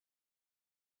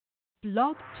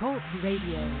Blog Talk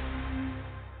Radio.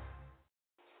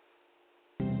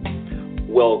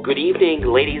 Well, good evening,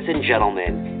 ladies and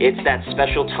gentlemen. It's that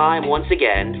special time once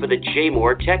again for the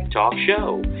JMOR Tech Talk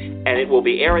Show, and it will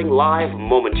be airing live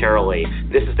momentarily.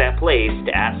 This is that place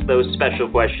to ask those special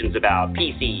questions about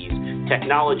PCs,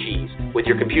 technologies, with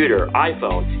your computer,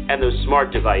 iPhone, and those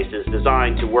smart devices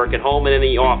designed to work at home and in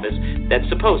the office that's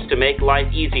supposed to make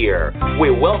life easier.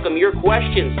 We welcome your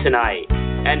questions tonight.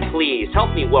 And please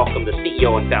help me welcome the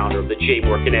CEO and founder of the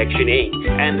JMOR Connection, Inc.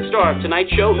 and the star of tonight's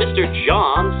show, Mr.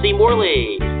 John C.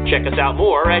 Morley. Check us out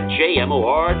more at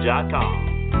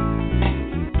JMOR.com.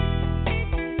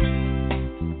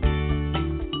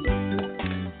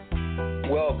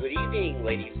 Well, good evening,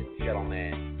 ladies and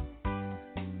gentlemen.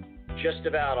 Just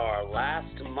about our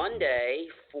last Monday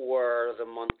for the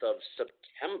month of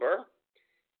September.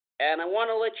 And I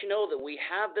want to let you know that we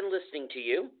have been listening to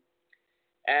you.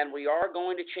 And we are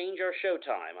going to change our show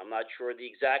time. I'm not sure the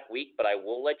exact week, but I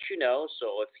will let you know.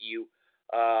 So if you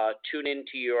tune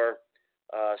into your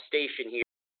station here,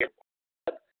 be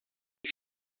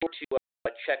sure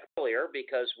to check earlier,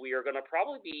 because we are going to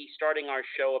probably be starting our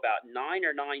show about 9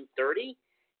 or 9:30.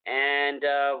 And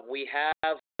we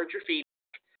have heard your feedback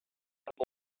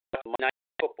about Monday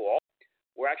Night Football.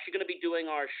 We're actually going to be doing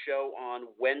our show on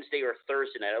Wednesday or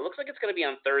Thursday night. It looks like it's going to be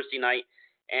on Thursday night,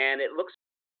 and it looks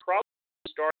probably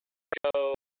start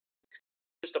show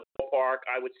just a ballpark.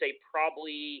 I would say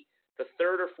probably the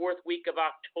third or fourth week of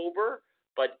October,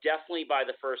 but definitely by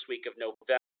the first week of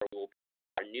November will be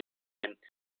our new time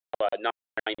of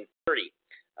 9:30.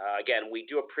 Again, we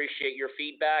do appreciate your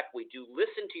feedback. We do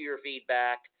listen to your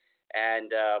feedback, and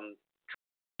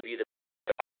give you the.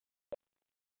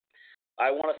 I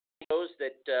want to thank those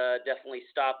that definitely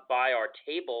stopped by our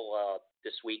table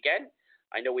this weekend.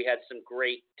 I know we had some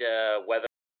great weather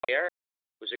there.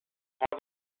 I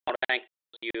want to thank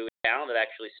you down that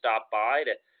actually stopped by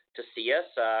to see us.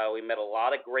 We met a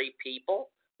lot of great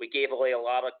people. We gave away a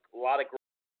lot of great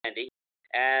candy,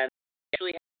 and we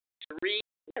actually had 3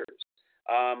 winners.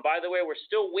 By the way, we're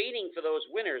still waiting for those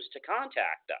winners to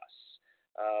contact us.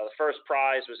 The first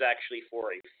prize was actually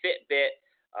for a Fitbit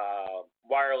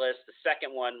wireless. The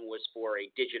second one was for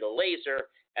a digital laser,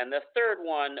 and the third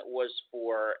one was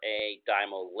for a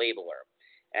Dymo labeler.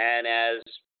 And as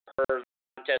per the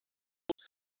contest,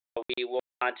 we will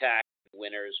contact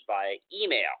winners by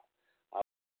email.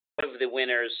 Give the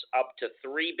winners up to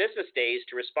 3 business days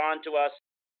to respond to us,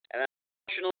 and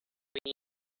unfortunately, we need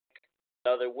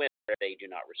another winner if they do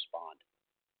not respond.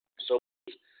 So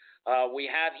please, we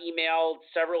have emailed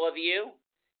several of you,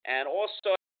 and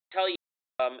also I'll tell you,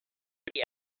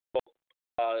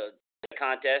 the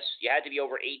contest, you had to be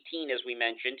over 18, as we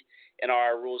mentioned in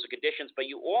our rules and conditions, but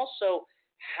you also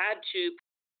had to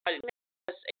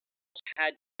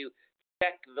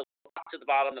check the box at the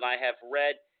bottom that I have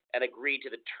read and agree to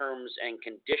the terms and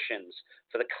conditions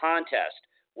for the contest.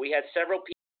 We had several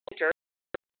people enter,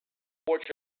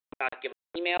 unfortunately not give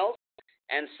emails,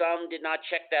 and some did not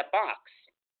check that box.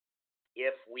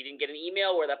 If we didn't get an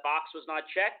email where that box was not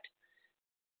checked,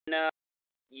 then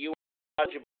you are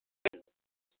eligible.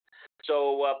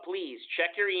 So please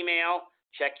check your email,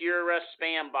 check your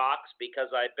spam box,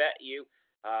 because I bet you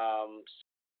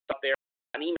up there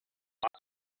an email box,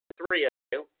 3 of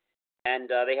you, and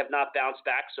they have not bounced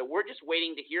back. So we're just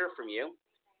waiting to hear from you,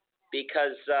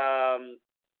 because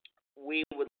we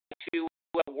would like to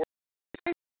work.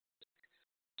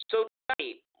 So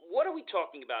tonight, what are we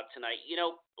talking about tonight? You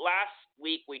know, last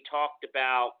week we talked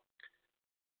about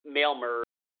mail merge,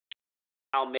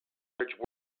 how mail merge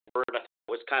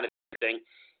was kind of interesting.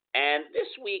 And this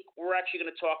week we're actually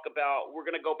going to talk about, we're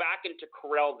going to go back into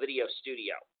Corel Video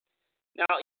Studio.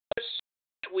 Now, there's so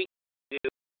much we can do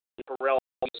in Corel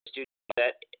Video Studio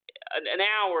that an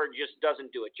hour just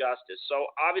doesn't do it justice. So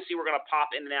obviously we're going to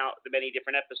pop in and out the many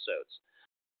different episodes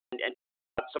and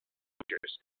some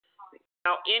features.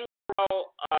 Now, in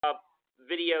Corel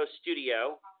Video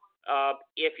Studio,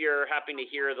 if you're happy to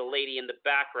hear the lady in the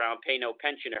background, pay no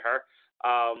attention to her.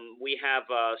 We have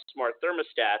smart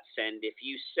thermostats, and if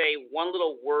you say one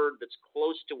little word that's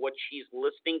close to what she's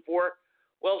listening for,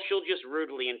 well, she'll just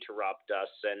rudely interrupt us,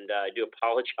 and I do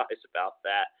apologize about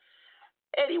that.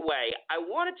 Anyway, I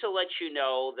wanted to let you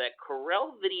know that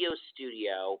Corel Video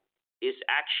Studio is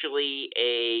actually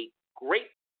a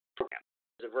great program.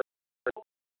 It's a very program.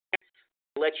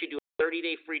 It lets you do a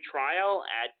 30-day free trial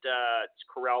at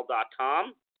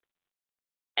Corel.com.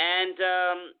 And,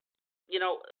 you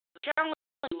know, the challenge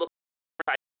is look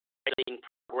for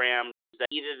programs that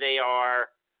either they are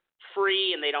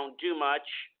free and they don't do much,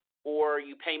 or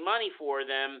you pay money for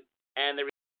them and they're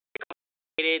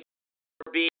complicated,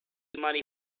 or being money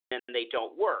and they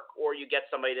don't work. Or you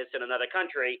get somebody that's in another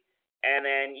country, and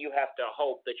then you have to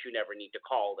hope that you never need to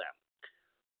call them.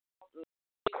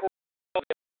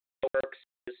 Works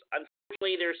is,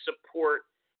 unfortunately, their support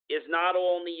is not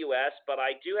all in the U.S., but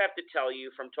I do have to tell you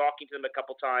from talking to them a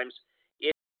couple times,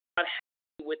 if you're not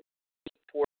happy with the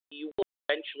support, you will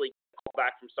eventually call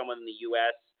back from someone in the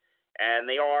U.S., and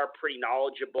they are pretty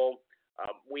knowledgeable.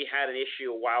 We had an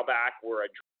issue a while back where a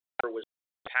driver was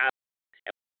passed,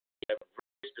 and we had a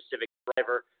very specific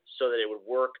driver so that it would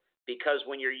work, because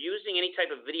when you're using any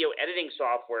type of video editing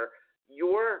software,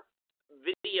 your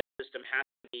video system has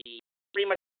to be pretty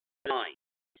much designed.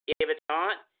 If it's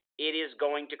not, it is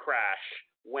going to crash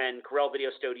when Corel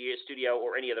Video Studio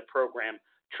or any other program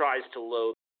tries to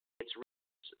load its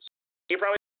resources. You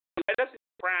probably say, why doesn't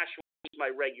it crash when I use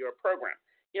my regular program?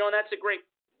 And that's a great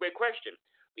question.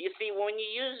 But you see, when you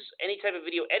use any type of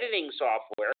video editing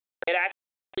software, it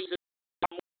actually uses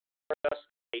more than just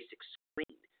basic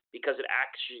screen, because it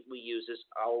actually uses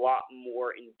a lot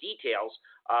more in details,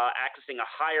 accessing a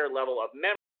higher level of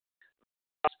memory.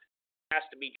 It has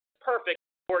to be perfect,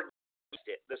 or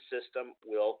the system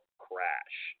will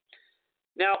crash.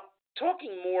 Now,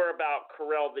 talking more about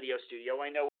Corel Video Studio,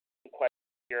 I know we have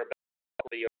questions here about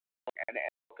video and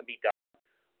what can be done.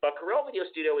 But Corel Video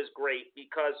Studio is great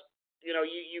because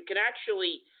you can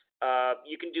actually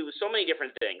you can do so many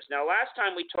different things. Now, last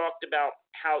time we talked about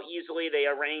how easily they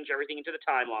arrange everything into the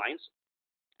timelines.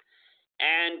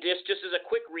 And just as a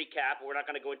quick recap, we're not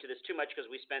going to go into this too much because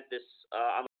we spent this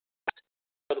on the last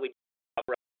that we talked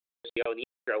about Corel Video in the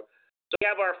intro. So we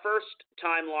have our first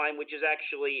timeline, which is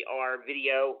actually our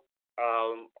video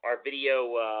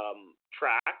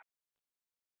track.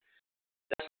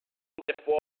 The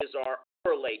default is our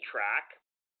overlay track.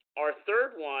 Our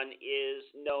third one is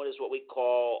known as what we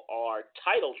call our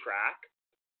title track,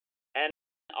 and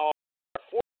our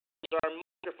fourth is our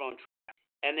microphone track,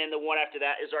 and then the one after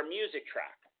that is our music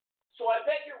track. So I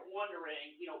bet you're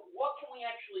wondering, what can we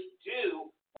actually do?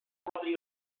 And we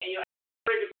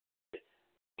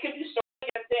can do so many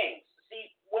different things.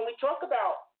 See, when we talk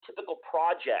about typical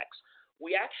projects,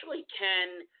 we actually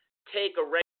can take a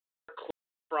regular clip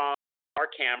from our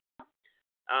camera.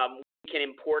 We can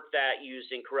import that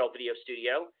using Corel Video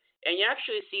Studio. And you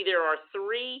actually see there are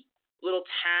three little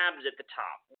tabs at the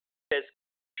top. One says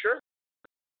capture,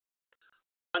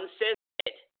 one says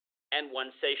edit, and one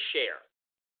says share.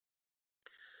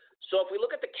 So if we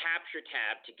look at the capture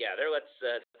tab together, let's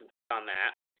click on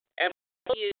that. And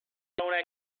if you don't have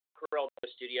Corel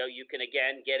Video Studio, you can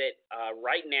again get it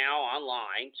right now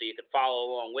online, so you can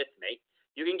follow along with me.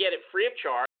 You can get it free of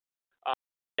charge.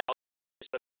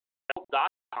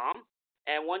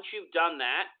 And once you've done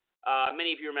that,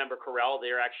 many of you remember Corel.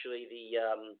 They're actually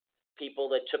the people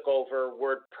that took over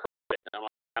WordPerfect.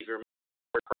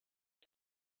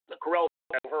 The Corel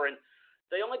took over, and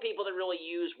the only people that really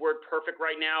use WordPerfect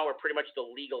right now are pretty much the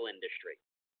legal industry.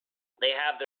 They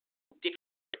have the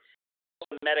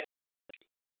medical.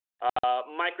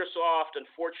 Microsoft,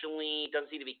 unfortunately, doesn't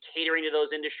seem to be catering to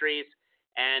those industries,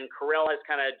 and Corel has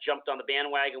kind of jumped on the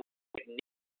bandwagon.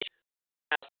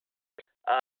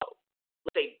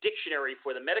 Let's say dictionary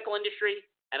for the medical industry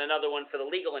and another one for the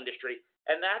legal industry,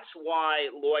 and that's why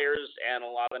lawyers and a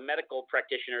lot of medical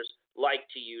practitioners like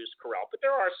to use Corel. But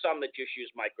there are some that just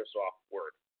use Microsoft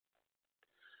Word.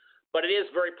 But it is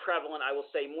very prevalent, I will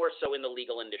say, more so in the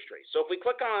legal industry. So if we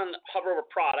hover over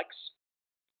products,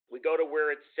 we go to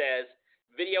where it says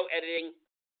video editing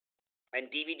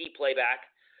and DVD playback.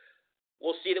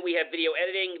 We'll see that we have video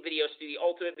editing, Video Studio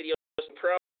Ultimate, Video Studio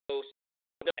Pro,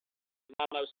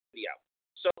 Mono Studio.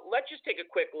 So let's just take a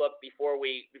quick look before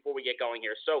we get going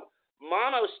here. So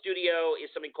Mono Studio is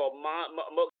something called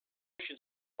Motion.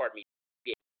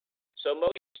 So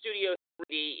Motion Studio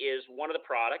 3D is one of the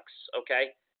products,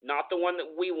 okay? Not the one that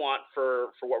we want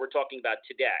for what we're talking about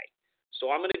today.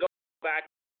 So I'm going to go back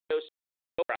to those,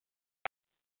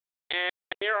 and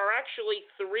there are actually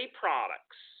three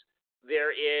products. There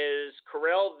is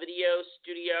Corel Video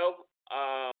Studio,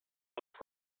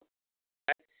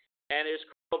 and there's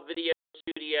Corel Video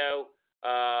Studio,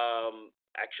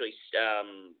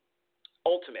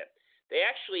 Ultimate. They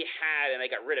actually had, and they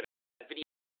got rid of it, Video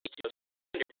Studio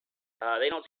Standard. They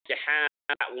don't seem to have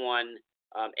that one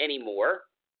anymore,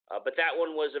 but that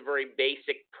one was a very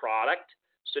basic product.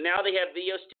 So now they have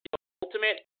Video Studio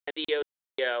Ultimate and Video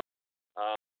Studio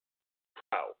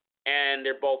Pro, and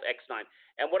they're both X9.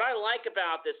 And what I like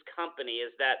about this company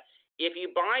is that if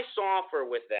you buy software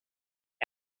with them,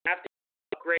 you have to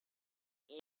upgrade.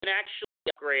 You can actually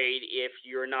upgrade if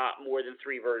you're not more than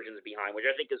 3 versions behind, which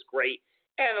I think is great,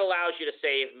 and it allows you to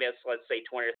save, let's say,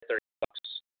 $20 or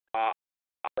 $30.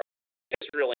 It's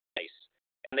really nice.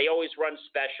 And they always run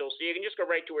specials, so you can just go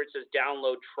right to where it says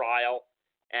download trial,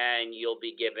 and you'll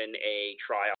be given a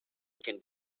trial. You can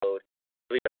download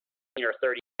your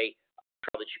 30-day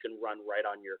trial that you can run right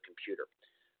on your computer.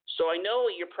 So I know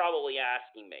you're probably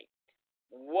asking me,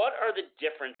 what are the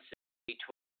differences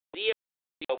between Video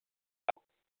Studio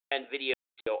and Video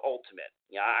Studio Ultimate?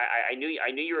 Yeah, I knew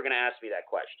you were going to ask me that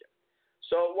question.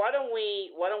 So why don't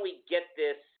we get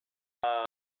this out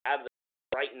of the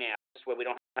right now? This way we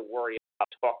don't have to worry about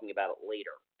talking about it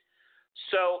later.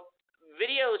 So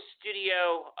Video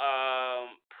Studio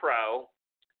Pro,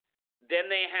 then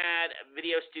they had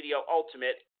Video Studio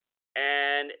Ultimate,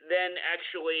 and then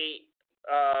actually,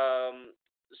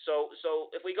 so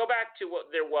if we go back to what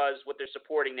they're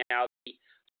supporting now, the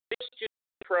Video Studio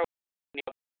Pro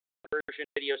version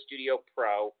Video Studio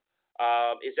Pro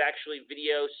is actually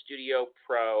Video Studio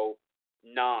Pro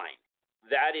 9.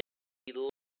 That is the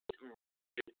latest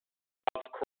version of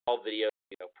Corel Video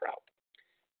Studio Pro.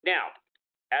 Now,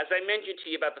 as I mentioned to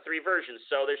you about the 3 versions,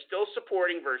 so they're still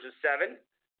supporting version 7,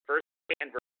 version 8, and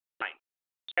version 9.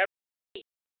 Every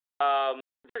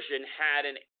version had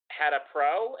a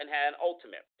Pro and had an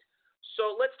Ultimate.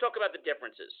 So let's talk about the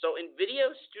differences. So in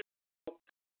Video Studio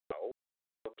Pro,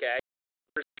 okay,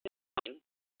 version 9,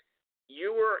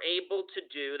 you were able to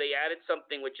do, they added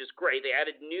something which is great. They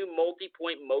added new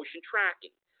multi-point motion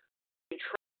tracking. You can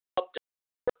track up to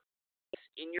 4 points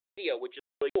in your video, which is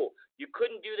really cool. You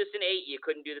couldn't do this in 8. You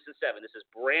couldn't do this in 7. This is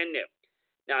brand new.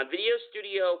 Now, in Video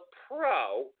Studio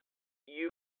Pro, you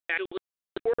can actually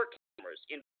do 4 cameras.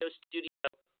 In Video Studio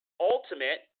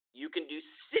Ultimate, you can do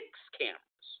 6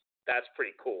 cameras. That's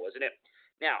pretty cool, isn't it?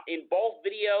 Now, in both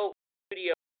Video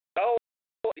Studio Pro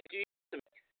and you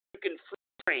can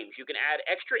freeze frames. You can add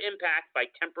extra impact by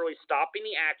temporarily stopping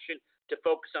the action to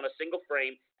focus on a single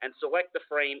frame and select the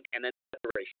frame and then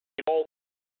separation. In both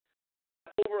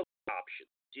overlay options.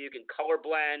 So you can color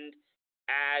blend,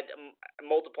 add,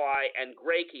 multiply, and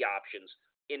gray key options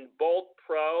in both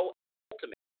Pro and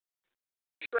Ultimate.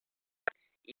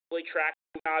 Easily track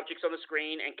objects on the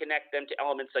screen and connect them to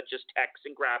elements such as text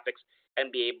and graphics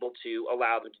and be able to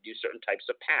allow them to do certain types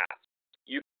of paths.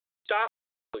 You can stop,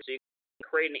 so you can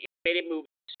create an animated movie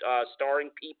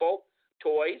starring people,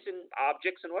 toys, and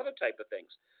objects and other type of things.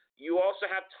 You also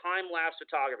have time-lapse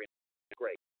photography.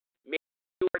 Great. Maybe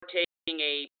you are taking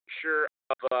a picture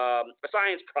of a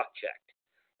science project,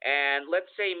 and let's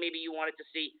say maybe you wanted to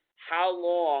see how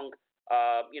long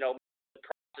the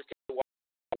process takes to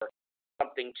for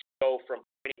something to go from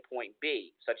point A to point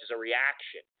B, such as a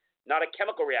reaction. Not a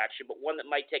chemical reaction, but one that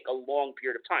might take a long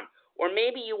period of time. Or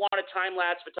maybe you want a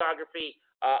time-lapse photography,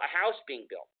 a house being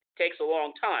built. It takes a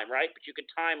long time, right? But you can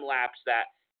time-lapse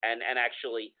that and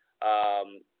actually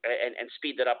and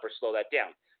speed that up or slow that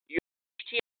down. You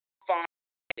HTML5,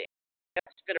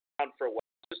 that's been around for a while.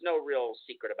 There's no real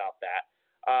secret about that.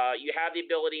 You have the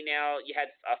ability now. You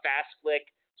had a fast click,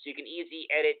 so you can easily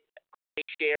edit,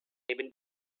 share. They've been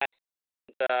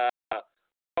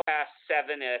past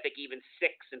 7, and I think even 6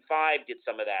 and 5 did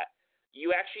some of that. You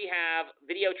actually have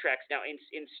video tracks now in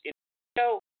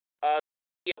Video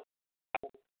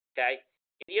okay.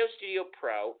 In Video Studio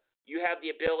Pro, you have the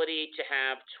ability to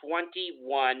have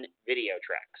 21 video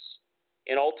tracks.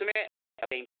 In Ultimate,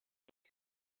 same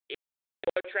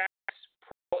video tracks,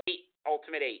 Pro 8,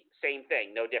 Ultimate 8, same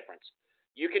thing, no difference.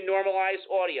 You can normalize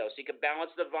audio, so you can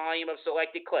balance the volume of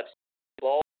selected clips.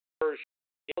 Both versions,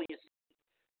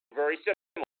 very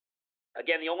similar.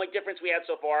 Again, the only difference we had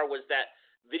so far was that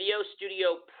Video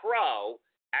Studio Pro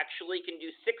actually can do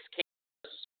 6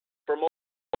 cameras for mobile,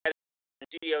 and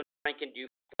Studio 9 can do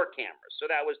 4 cameras. So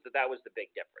that was the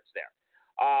big difference there.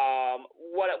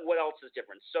 What else is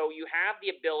different? So you have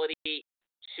the ability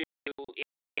to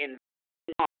in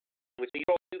with the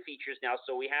new features now.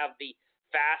 So we have the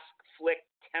fast flick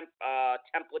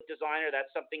template designer.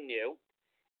 That's something new,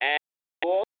 and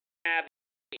we'll have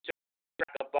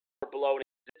above or below an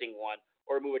existing one,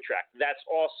 or move a track. That's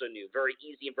also new. Very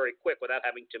easy and very quick without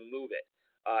having to move it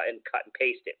and cut and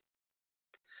paste it.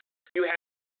 You have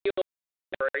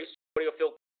audio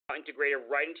filter integrated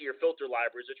right into your filter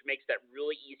libraries, which makes that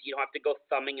really easy. You don't have to go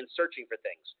thumbing and searching for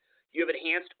things. You have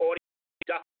enhanced audio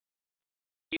ducking.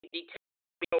 You detect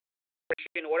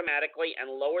automatically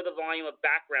and lower the volume of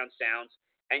background sounds,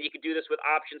 and you can do this with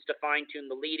options to fine-tune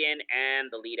the lead-in and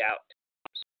the lead-out.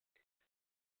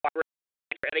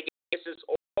 And again, this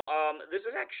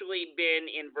has actually been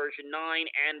in version 9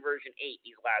 and version 8,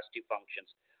 these last 2 functions,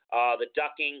 the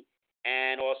ducking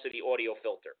and also the audio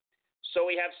filter. So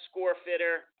we have Score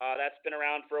Fitter, that's been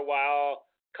around for a while.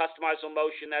 Customizable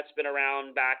Motion, that's been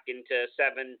around back into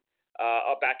 7,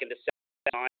 back into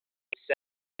 7, 9,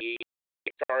 7.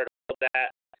 started all that.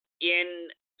 In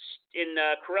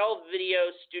Corel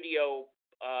Video Studio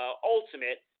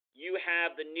Ultimate, you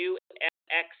have the new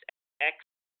MXX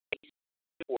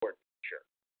keyboard feature.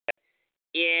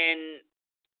 In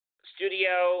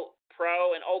Studio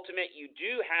Pro and Ultimate, you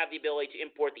do have the ability to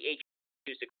import the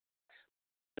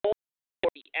H264,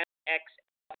 the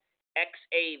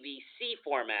XAVC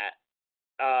format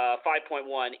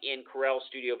 5.1 in Corel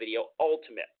Studio Video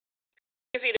Ultimate.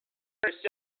 You can see there's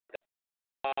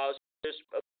the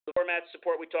format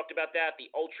support. We talked about that. The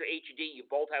Ultra HD, you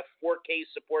both have 4K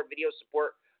support, video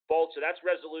support, both. So that's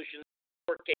resolution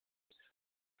 4K,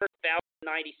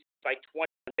 1090 by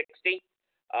 2060.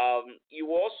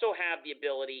 You also have the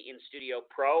ability in Studio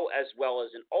Pro as well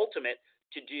as in Ultimate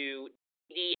to do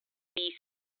DVD,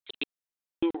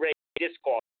 Blu-ray, disc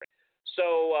offering. So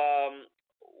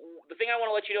the thing I want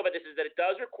to let you know about this is that it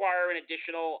does require an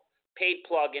additional paid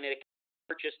plug-in. It can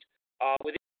be purchased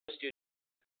within the studio.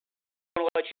 I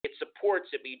want to let you, it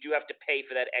supports it, but you do have to pay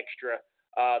for that extra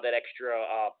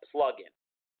plug-in.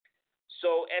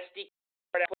 So SD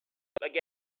card, again,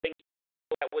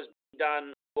 that was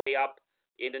done way up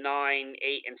into 9, 8,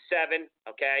 and 7.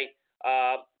 Okay,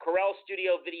 Corel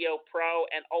Studio Video Pro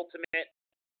and Ultimate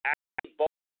actually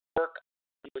both work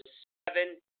with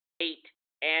 7, 8,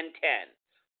 and 10.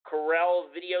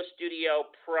 Corel Video Studio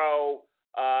Pro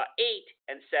 8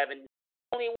 and 7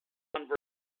 only one version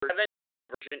 7,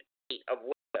 version 8 of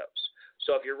Windows.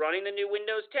 So if you're running the new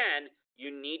Windows 10,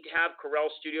 you need to have Corel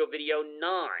Studio Video 9.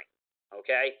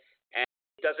 Okay, and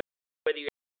it doesn't matter whether you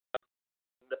have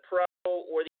the Pro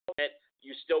or the Ultimate,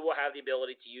 you still will have the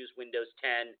ability to use Windows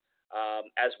 10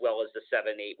 as well as the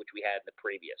 7, 8, which we had in the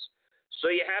previous.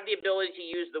 So you have the ability to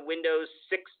use the Windows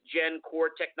 6 Gen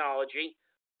Core technology,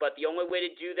 but the only way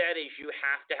to do that is you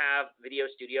have to have Video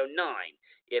Studio 9.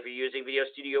 If you're using Video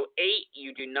Studio 8,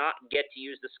 you do not get to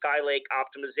use the Skylake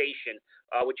optimization,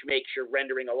 which makes your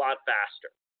rendering a lot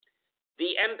faster.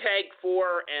 The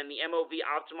MPEG-4 and the MOV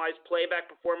optimized playback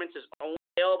performance is only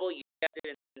available. You get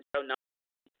it in 9.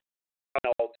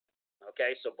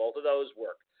 Okay, so both of those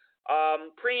work.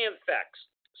 Premium effects.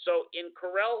 So in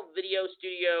Corel Video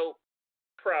Studio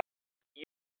Pro, you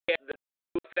get the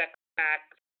effect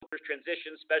pack,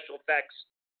 transitions, special effects,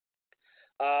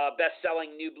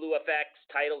 best-selling new blue effects,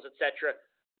 titles, etc.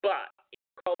 But in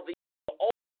Corel Video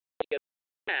Ultimate, you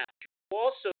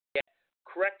also get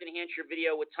correct enhance your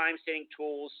video with time-saving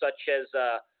tools such as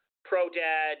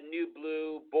ProDad, New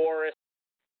Blue, Boris,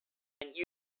 and you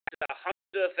have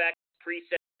hundreds of effects,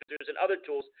 presets, and other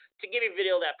tools to give your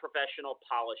video that professional,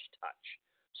 polished touch.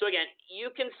 So again, you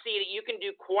can see that you can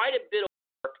do quite a bit of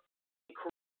work in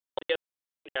Corel Video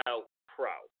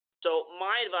Pro. So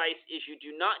my advice is you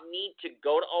do not need to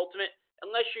go to Ultimate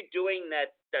unless you're doing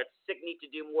that sick need to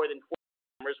do more than 4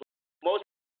 cameras. Most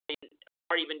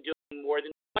aren't even doing more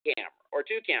than 1 camera or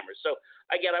 2 cameras. So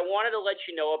again, I wanted to let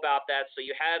you know about that so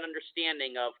you had an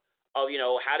understanding of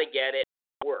how to get it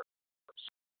to work.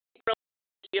 So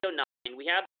Video 9, we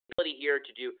have the ability here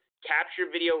to do capture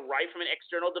video right from an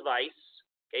external device.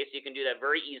 Okay, so you can do that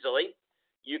very easily.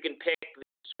 You can pick the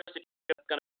source that you're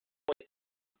going to,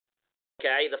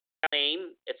 okay, the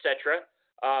name, etc.,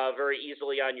 very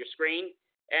easily on your screen.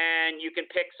 And you can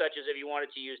pick such as if you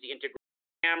wanted to use the integrated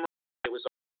camera, it was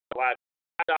on a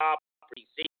laptop,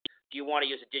 PC. Do you want to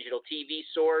use a digital TV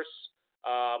source,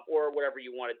 or whatever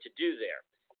you wanted to do there?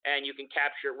 And you can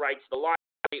capture it right to the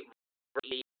library.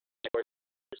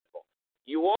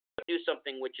 You also do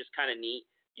something which is kind of neat.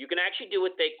 You can actually do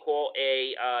what they call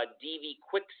a DV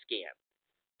quick scan.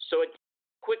 So a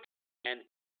quick scan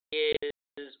is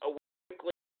a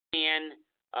quickly scan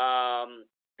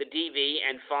the DV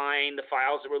and find the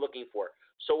files that we're looking for.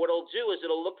 So what it'll do is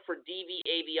it'll look for DV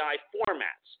AVI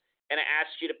formats, and it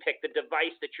asks you to pick the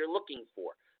device that you're looking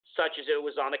for, such as if it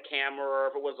was on a camera or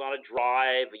if it was on a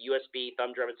drive, a USB,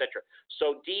 thumb drive, etc.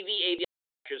 So DV AVI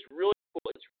is really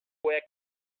cool. It's quick.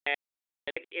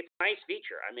 It's a nice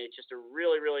feature. I mean, it's just a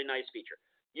really, really nice feature.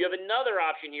 You have another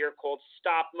option here called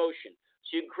stop motion.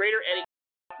 So you can create or edit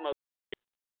stop motion.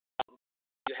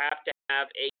 You have to have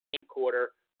a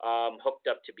camcorder hooked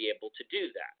up to be able to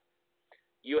do that.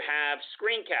 You have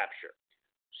screen capture.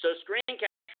 So screen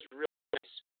capture is really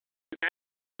nice. You can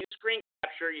use screen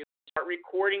capture. You can start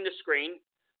recording the screen.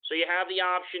 So you have the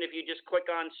option, if you just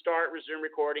click on start, resume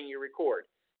recording, you record.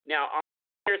 Now, on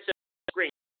here it says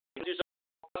screen. You can do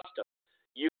something custom.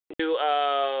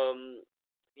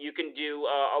 You can do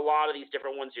a lot of these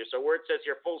different ones here. So where it says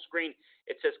here full screen,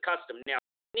 it says custom. Now,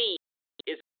 me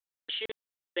is choose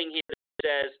thing here that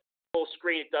says full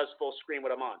screen. It does full screen what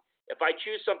I'm on. If I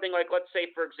choose something like, let's say,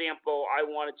 for example, I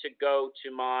wanted to go to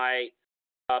my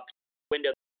window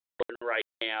right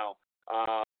now.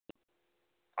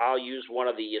 I'll use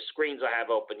one of the screens I have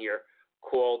open here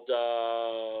called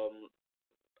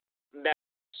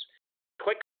Messages.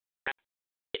 Click on that.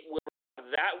 It will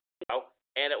run that window,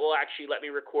 and it will actually let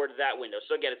me record that window.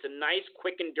 So again, it's a nice,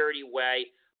 quick and dirty way.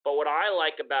 But what I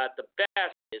like about it the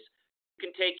best is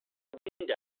you can take your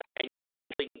window and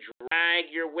drag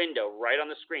your window right on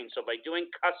the screen. So by doing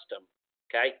custom,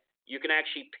 okay, you can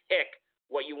actually pick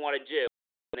what you want to do,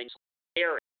 and then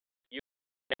area. You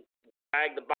can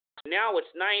drag the box. Now what's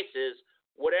nice is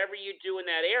whatever you do in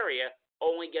that area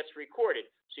only gets recorded.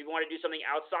 So if you want to do something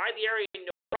outside the area, no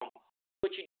problem.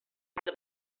 What you do,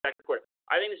 record.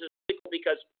 I think this is really cool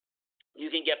because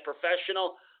you can get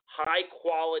professional,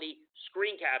 high-quality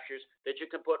screen captures that you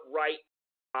can put right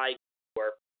by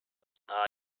your.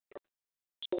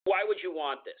 So why would you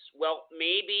want this? Well,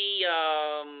 maybe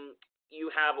you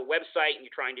have a website and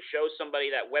you're trying to show somebody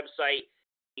that website.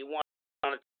 You want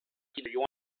either you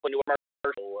want to put into a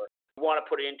commercial, or you want to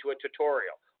put it into a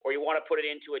tutorial, or you want to put it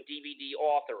into a DVD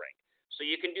authoring. So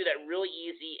you can do that really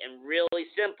easy and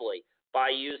really simply by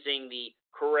using the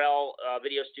Corel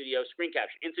Video Studio screen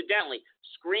capture. Incidentally,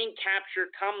 screen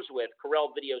capture comes with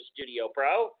Corel Video Studio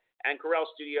Pro and Corel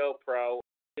Studio Pro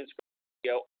and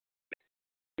Studio.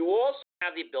 You also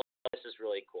have the ability, this is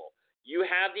really cool, you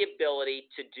have the ability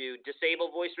to do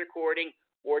disable voice recording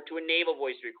or to enable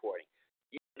voice recording.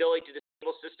 You have the ability to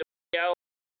disable system audio.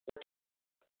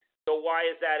 So why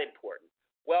is that important?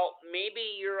 Well, maybe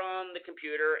you're on the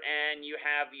computer and you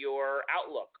have your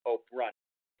Outlook running.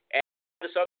 And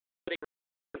this other thing,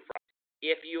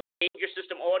 if you engage your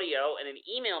system audio and an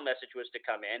email message was to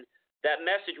come in, that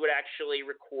message would actually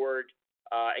record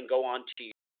and go on to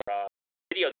your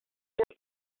video.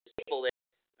 Disable it,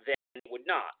 then it would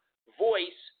not.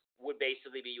 Voice would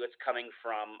basically be what's coming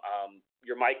from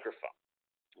your microphone.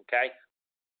 Okay?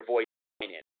 Voice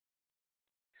coming in.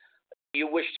 You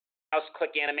wish to mouse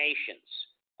click animations.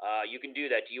 You can do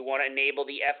that. Do you want to enable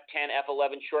the F10,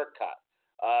 F11 shortcut?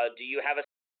 Do you have a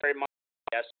secondary monitor?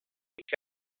 Yes.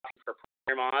 For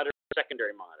primary monitor or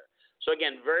secondary monitor. So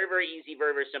again, very, very easy,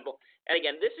 very, very simple. And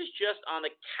again, this is just on the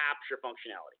capture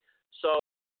functionality. So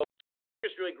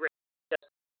it's really great.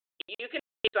 You can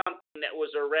take something that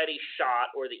was already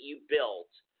shot or that you built.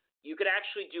 You could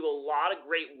actually do a lot of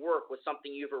great work with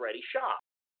something you've already shot.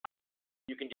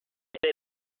 You can do it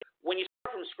when you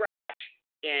start from scratch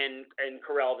in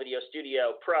Corel Video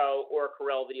Studio Pro or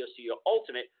Corel Video Studio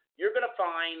Ultimate. You're going to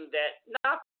find that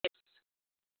not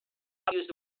use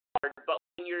the word, but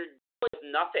when you're with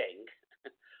nothing,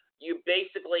 you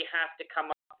basically have to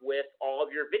come up with all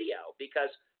of your video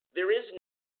because there is no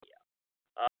video.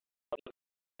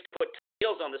 Put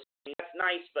titles on the screen, that's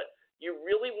nice, but you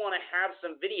really want to have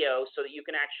some video so that you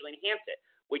can actually enhance it.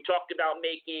 We talked about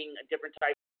making different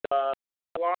types of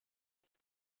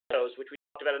videos, which we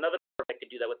talked about another program that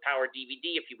could do that with Power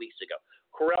DVD a few weeks ago.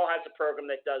 Corel has a program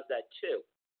that does that too.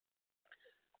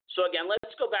 So again,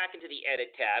 let's go back into the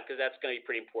Edit tab because that's going to be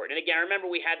pretty important. And again,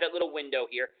 remember we had that little window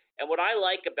here. And what I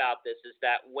like about this is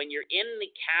that when you're in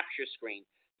the capture screen,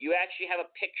 you actually have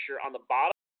a picture on the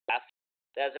bottom left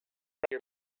that has your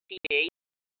TV,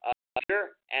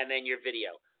 and then your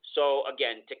video. So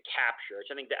again, to capture,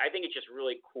 which I think it's just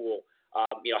really cool,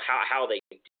 how they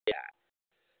do that.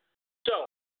 So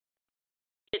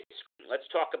let's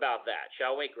talk about that,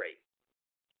 shall we? Great.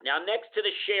 Now, next to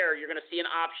the share, you're going to see an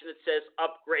option that says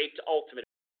upgrade to Ultimate.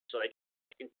 So they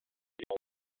can,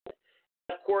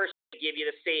 of course, they give you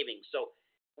the savings. So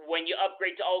when you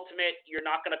upgrade to Ultimate, you're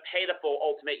not going to pay the full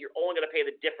Ultimate. You're only going to pay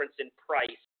the difference in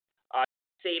price.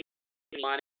 Saving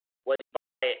money, whether you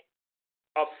buy it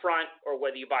up front or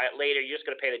whether you buy it later, you're just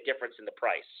going to pay the difference in the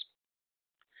price.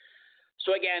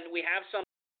 So again, we have something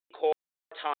called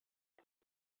time.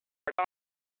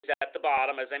 At the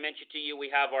bottom, as I mentioned to you, we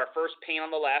have our first pane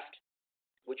on the left,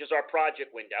 which is our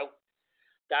project window.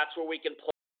 That's where we can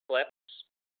play clips.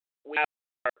 We have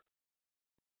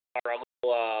our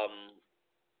little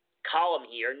column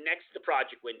here next to the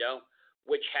project window,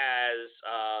 which has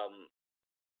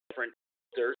different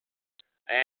filters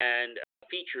and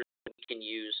features that we can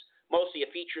use, mostly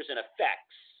features and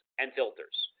effects and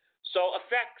filters. So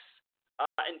effects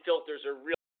and filters are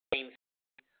really main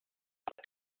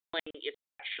thing. It's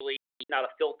actually not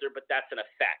a filter, but that's an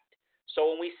effect. So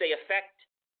when we say effect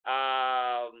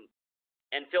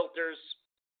and filters,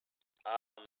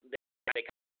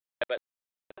 but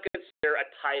consider a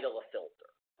title a filter.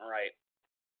 All right.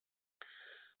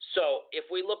 So if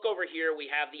we look over here, we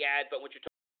have the add button, which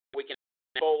we can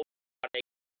fold.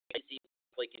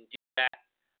 We can do that.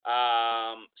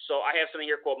 So I have something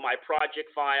here called my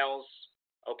project files.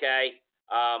 Okay.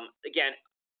 Again,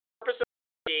 purpose of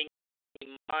being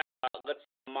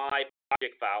my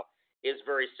project file is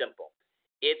very simple.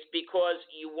 It's because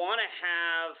you want to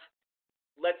have,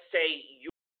 let's say,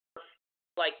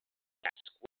 like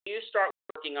when you start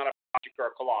working on a project or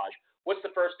a collage, what's the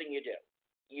first thing you do?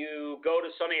 You go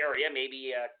to some area,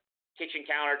 maybe a kitchen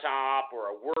countertop or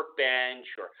a workbench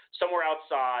or somewhere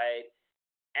outside,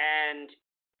 and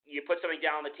you put something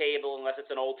down on the table, unless it's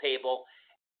an old table,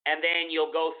 and then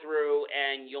you'll go through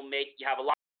and you have a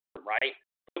lot of room, right?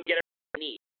 You'll get everything you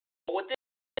need. But what this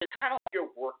is kind of like your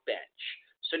workbench.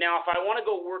 So now if I want to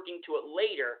go working to it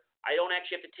later, I don't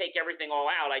actually have to take everything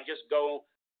all out. I just go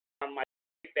on my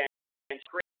bench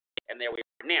and there we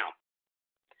are. Now,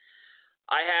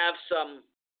 I have some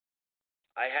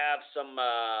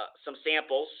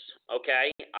samples.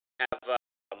 Okay, I have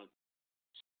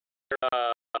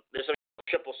there's something called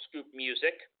triple scoop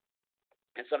music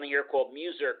and something here called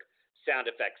music sound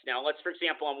effects. Now, let's, for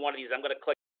example, on one of these, I'm going to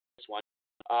click this one.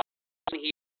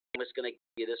 Here, I'm just going to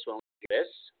give you this one. This.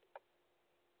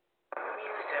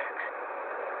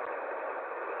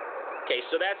 Okay,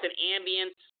 so that's an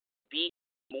ambient beat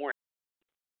morning.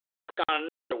 Click on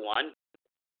another one.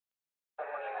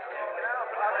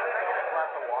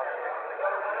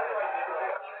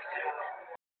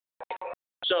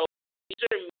 So these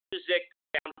are music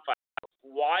sound files.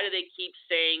 Why do they keep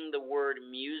saying the word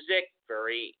music?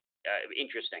 Very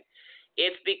interesting.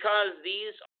 It's because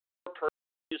these are not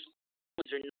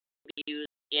used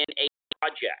in a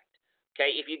project.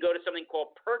 Okay, if you go to something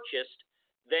called purchased,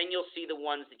 then you'll see the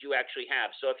ones that you actually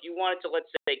have. So if you wanted to,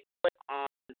 let's say, click on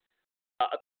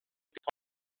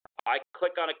I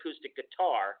click on acoustic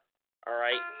guitar, all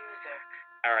right,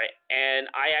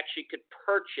 and I actually could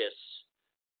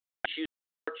choose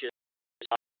purchase,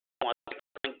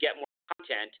 and get more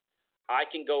content. I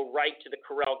can go right to the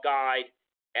Corel guide,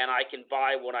 and I can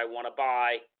buy what I want to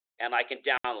buy, and I can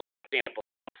download. For example,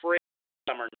 free,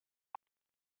 some are not.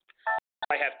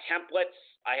 I have templates,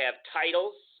 I have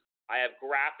titles, I have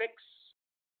graphics.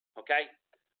 Okay,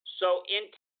 so in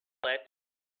templates,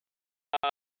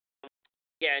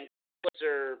 again, templates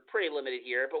are pretty limited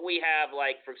here, but we have,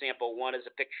 like, for example, one is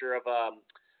a picture of a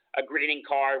greeting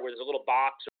card where there's a little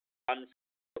box or done.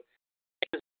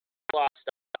 A lot of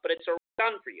stuff, but it's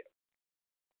done for you.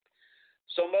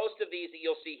 So most of these that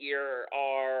you'll see here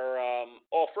are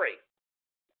all free,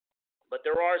 but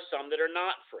there are some that are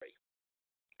not free,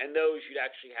 and those you'd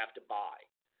actually have to buy.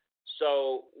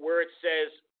 So where it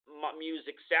says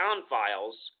music sound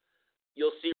files,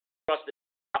 you'll see across the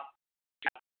top,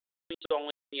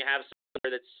 only you have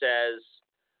something that says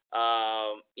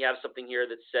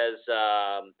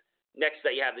next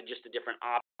to that you have just a different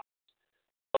option.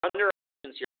 Under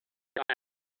options here,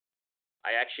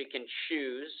 I actually can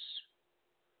choose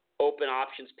open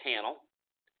options panel,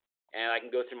 and I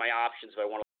can go through my options if I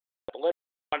want to. Let's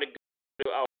go to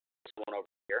this one over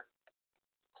here.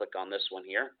 Click on this one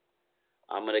here.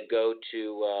 I'm going to go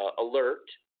to alert.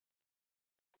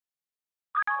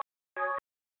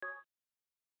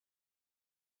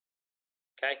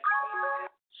 Okay.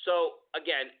 So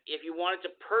again, if you wanted to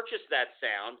purchase that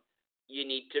sound, you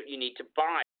need to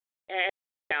buy it.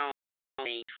 And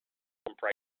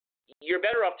price. You're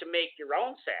better off to make your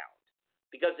own sound,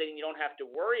 because then you don't have to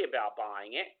worry about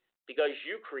buying it, because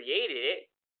you created it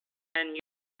and you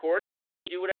record it,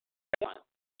 you do whatever you want.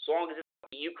 So long as it's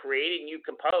something you created and you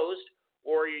composed,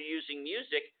 or you're using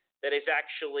music that is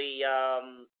actually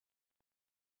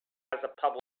has a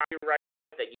public copyright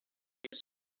that you use,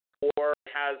 or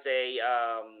has a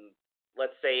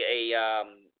let's say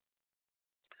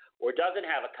or doesn't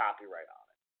have a copyright on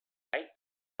it, right?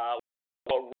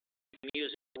 Well,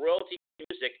 royalty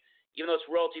music, even though it's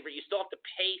royalty free, you still have to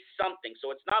pay something. So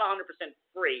it's not 100%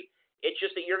 free. It's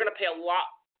just that you're going to pay a lot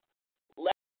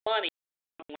less money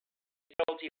for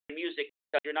royalty free music,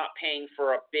 because you're not paying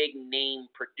for a big name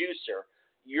producer.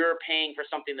 You're paying for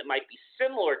something that might be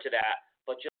similar to that,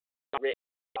 but just written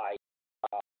by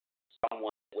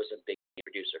someone that was a big name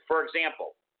producer. For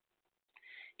example,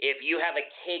 if you have a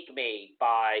cake made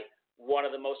by one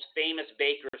of the most famous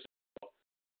bakers,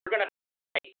 you're going to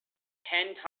pay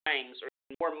 10 times or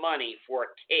more money for a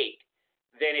cake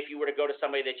than if you were to go to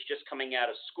somebody that's just coming out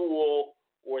of school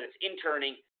or that's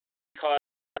interning, because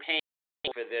you're paying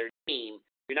for their name.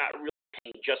 You're not really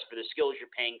paying just for the skills,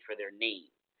 you're paying for their name.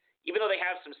 Even though they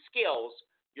have some skills,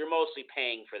 you're mostly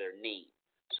paying for their name.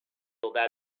 So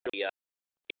that's really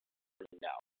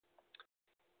no.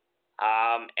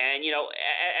 And,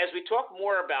 as we talk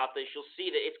more about this, you'll see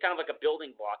that it's kind of like a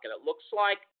building block, and it looks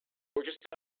like we're just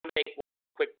going to take one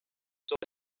quick. So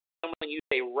when you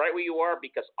stay right where you are,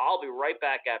 because I'll be right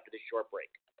back after this short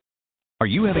break. Are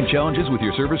you having challenges with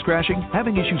your servers crashing?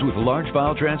 Having issues with large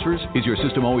file transfers? Is your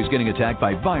system always getting attacked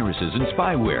by viruses and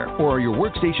spyware? Or are your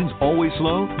workstations always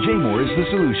slow? JMOR is the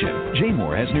solution.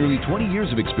 JMOR has nearly 20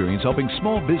 years of experience helping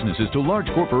small businesses to large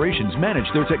corporations manage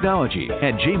their technology.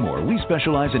 At JMOR, we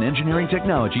specialize in engineering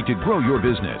technology to grow your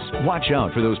business. Watch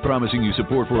out for those promising you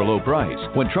support for a low price.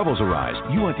 When troubles arise,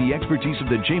 you want the expertise of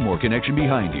the JMOR connection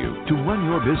behind you to run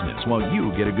your business while you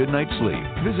get a good night's sleep.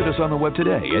 Visit us on the web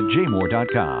today at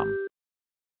jmor.com.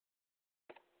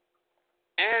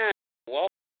 And welcome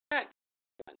back.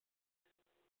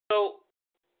 So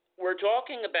we're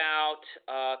talking about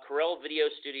Corel Video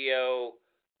Studio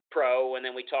Pro, and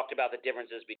then we talked about the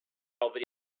differences between Corel Video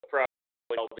Pro and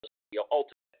Corel Video Studio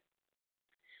Ultimate.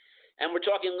 And we're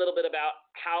talking a little bit about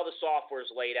how the software is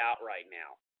laid out right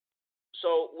now.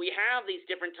 So we have these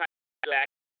different types of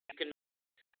you can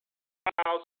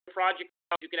files, project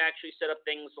files. You can actually set up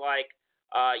things like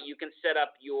you can set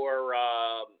up your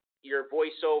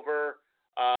voiceover.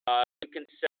 You can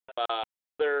set up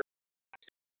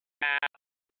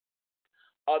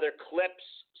other clips.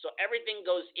 So everything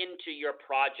goes into your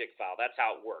project file. That's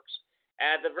how it works.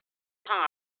 At the very top,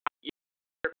 you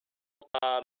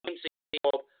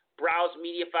browse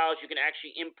media files. You can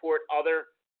actually import other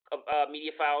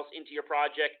media files into your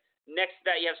project. Next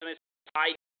to that, you have something that's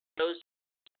hide photos.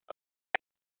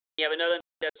 You have another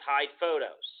that's hide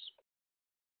photos.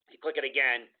 You click it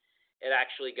again, it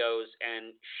actually goes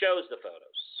and shows the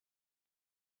photos.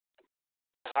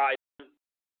 Hide them,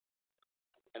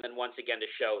 and then once again to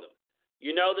show them.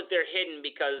 You know that they're hidden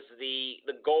because the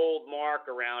gold mark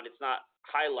around it's not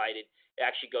highlighted. It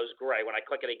actually goes gray. When I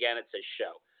click it again, it says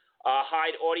show.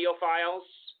 Hide audio files,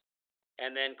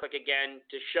 and then click again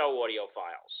to show audio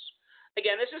files.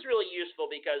 Again, this is really useful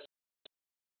because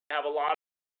you have a lot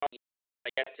of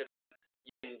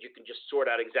you can just sort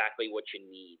out exactly what you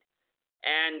need.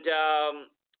 And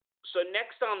so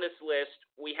next on this list,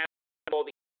 we have all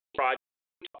the projects.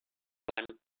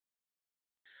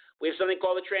 We have something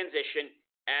called the transition,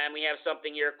 and we have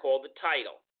something here called the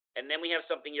title. And then we have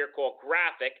something here called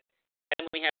graphic, and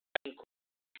we have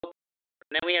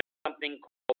something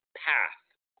called path.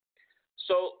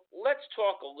 So let's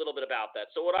talk a little bit about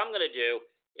that. So what I'm going to do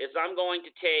is I'm going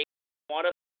to take one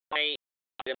of my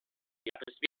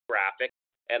graphic,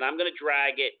 and I'm going to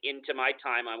drag it into my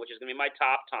timeline, which is going to be my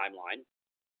top timeline.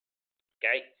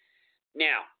 Okay.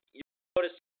 Now, you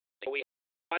notice we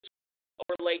have one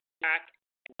overlay track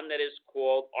and one that is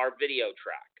called our video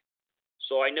track.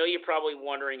 So I know you're probably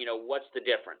wondering, what's the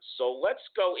difference? So let's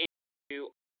go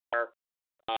into our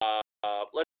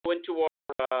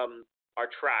our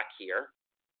track here,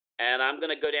 and I'm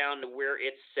going to go down to where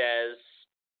it says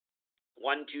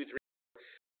 1, 2, 3.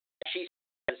 She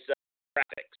says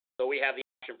graphics. So we have the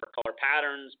option for color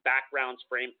patterns, backgrounds,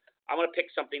 frame. I'm going to pick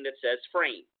something that says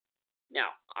frame.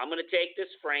 Now, I'm going to take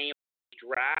this frame,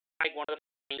 drag one of the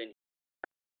frames, and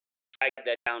drag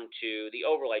that down to the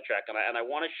overlay track, and I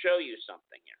want to show you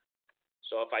something here.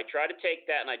 So if I try to take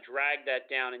that and I drag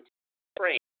that down into the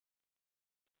frame,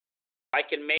 I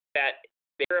can make that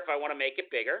bigger if I want to make it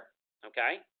bigger.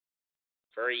 Okay?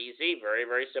 Very easy, very,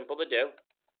 very simple to do.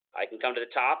 I can come to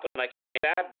the top and I can make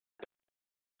that.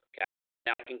 Okay.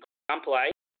 Now I can click on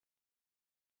play.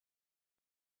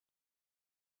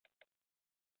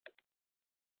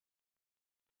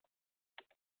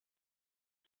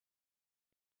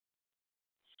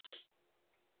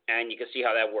 And you can see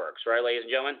how that works, right, ladies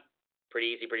and gentlemen? Pretty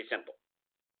easy, pretty simple.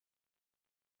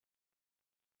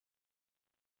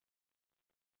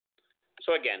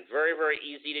 So again, very, very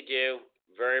easy to do,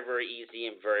 very, very easy,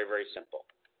 and very, very simple.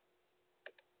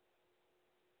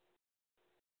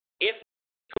 If you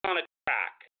click on a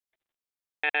track,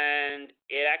 and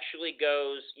it actually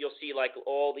goes, you'll see like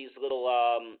all these little,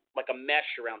 like a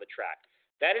mesh around the track.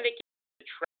 That indicates the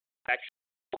track actually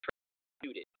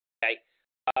muted, okay?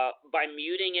 By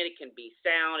muting it, it can be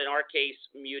sound. In our case,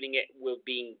 muting it will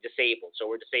be disabled. So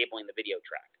we're disabling the video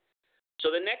track.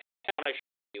 So the next thing I want to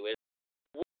show you is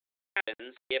what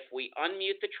happens if we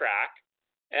unmute the track.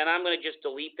 And I'm going to just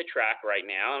delete the track right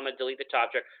now. I'm going to delete the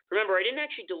top track. Remember, I didn't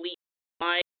actually delete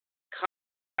my track.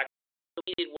 I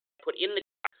deleted what I put in the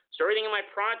track. So everything in my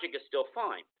project is still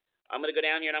fine. I'm going to go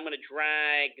down here and I'm going to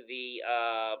drag the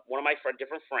one of my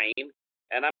different frame.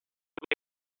 And I'm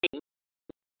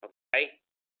okay.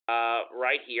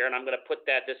 Right here, and I'm going to put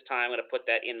that this time. I'm going to put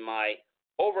that in my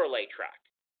overlay track.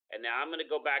 And now I'm going to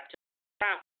go back to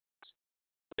graphics.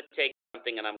 I'm going to take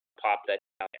something and I'm going to pop that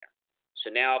down there. So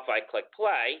now if I click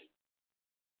play,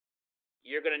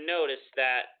 you're going to notice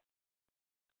that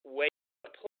when you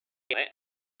play it,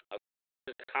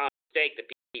 this is a common mistake that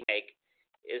people make,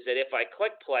 is that if I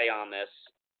click play on this,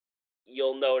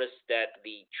 you'll notice that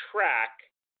the track,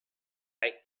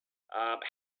 okay,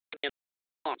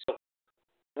 so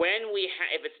when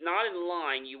if it's not in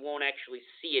line, you won't actually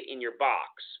see it in your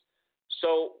box.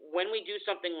 So when we do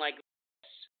something like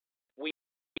this, we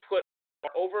put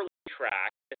our overlay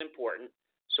track. That's important.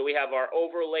 So we have our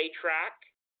overlay track,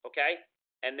 okay,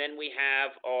 and then we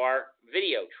have our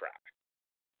video track.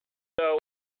 So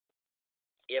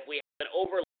if we have an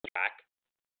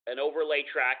overlay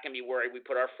track can be where we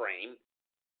put our frame,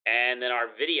 and then our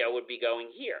video would be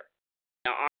going here.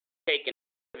 Now I'm taking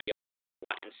video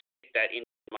and stick that into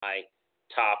my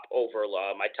top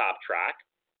track,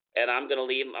 and I'm going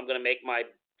to make my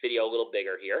video a little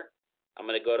bigger here. I'm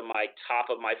going to go to my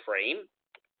top of my frame,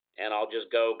 and I'll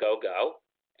just go,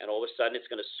 and all of a sudden it's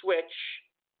going to switch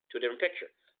to a different picture.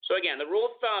 So again, the rule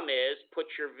of thumb is put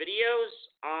your videos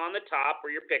on the top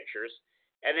or your pictures,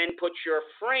 and then put your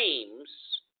frames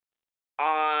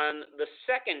on the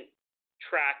second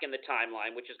track in the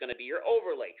timeline, which is going to be your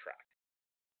overlay track.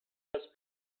 Because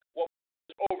what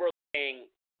we're overlaying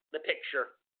the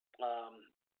picture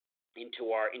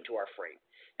into our frame.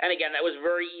 And again, that was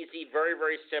very easy, very,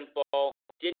 very simple.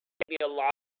 Didn't take me a lot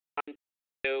of time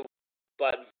to do,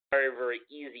 but very, very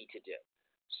easy to do.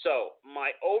 So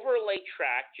my overlay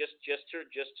track, just to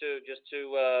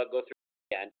go through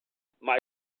again, my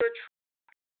track,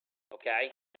 okay,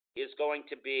 is going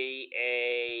to be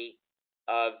a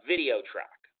video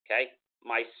track. Okay,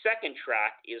 my second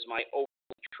track is my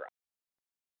overlay track.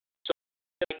 So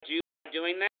what I do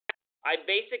doing that, I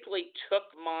basically took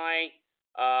my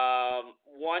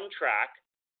one track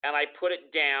and I put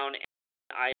it down.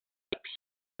 And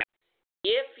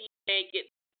if you make it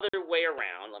the other way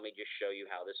around, let me just show you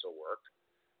how this will work.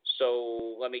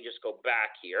 So let me just go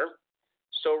back here.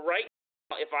 So right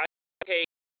now, if I take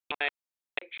my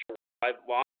picture I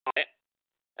want it,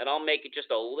 and I'll make it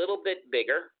just a little bit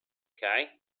bigger. Okay,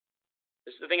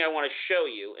 this is the thing I want to show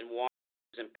you, and why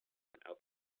is important. Okay.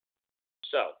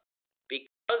 So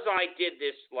because I did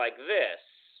this like this,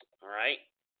 all right,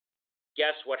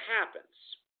 guess what happens?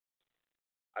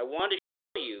 I want to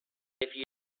show you if you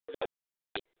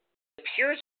it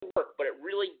appears to work, but it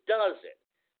really doesn't.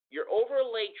 Your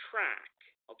overlay track,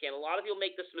 okay, and a lot of you will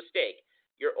make this mistake.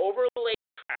 Your overlay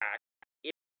track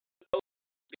is supposed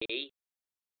to be,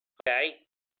 okay,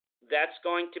 that's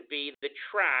going to be the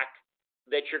track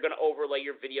that you're going to overlay,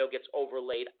 your video gets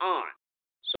overlaid on.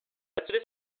 So let's do it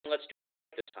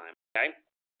this time, okay?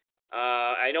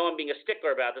 I know I'm being a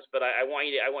stickler about this, but I want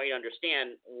you to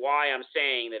understand why I'm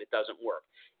saying that it doesn't work.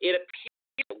 It appears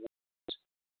it works,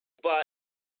 but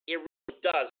it really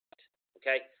doesn't.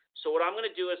 Okay. So what I'm going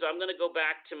to do is I'm going to go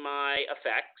back to my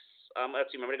effects.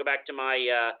 Let's see. I'm going to go back to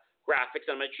my graphics.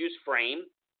 I'm going to choose frame,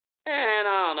 and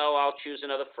I don't know. I'll choose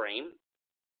another frame.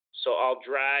 So I'll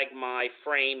drag my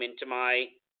frame into my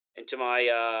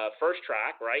first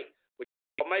track, right? Which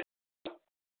is my.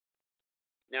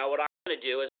 Now what I'm going to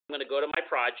do is I'm going to go to my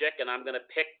project, and I'm going to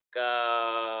pick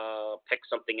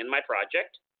something in my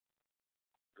project.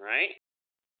 All right.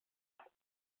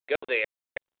 Go there.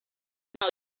 Now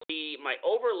my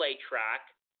overlay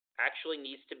track actually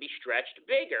needs to be stretched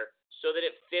bigger so that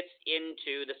it fits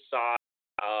into the side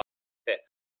of it.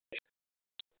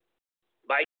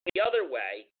 By the other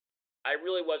way, I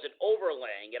really wasn't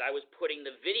overlaying it. I was putting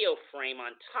the video frame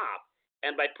on top,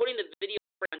 and by putting the video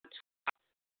frame on top,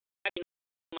 I'm making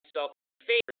myself a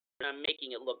favor, and I'm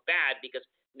making it look bad because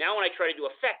now when I try to do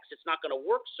effects, it's not going to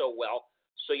work so well.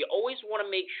 So you always want to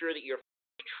make sure that your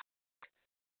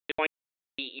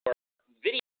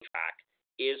video track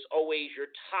is always your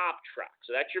top track.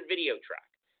 So that's your video track.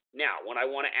 Now, when I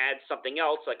want to add something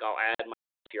else, like I'll add my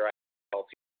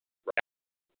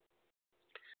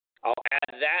I'll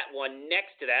add that one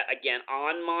next to that, again,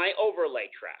 on my overlay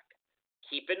track.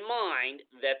 Keep in mind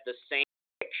that the same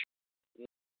picture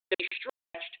needs to be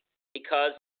stretched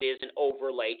because it is an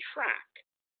overlay track.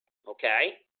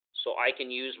 Okay? So I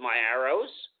can use my arrows,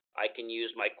 I can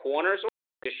use my corners, or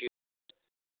just use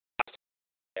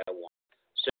one.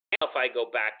 So now if I go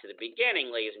back to the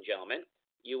beginning, ladies and gentlemen,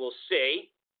 you will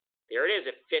see, there it is.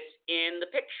 It fits in the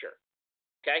picture.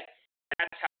 Okay?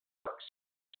 That's how it works.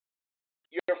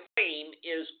 Your frame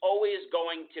is always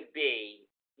going to be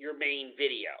your main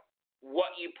video.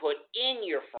 What you put in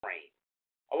your frame.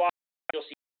 A lot of times you'll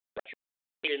see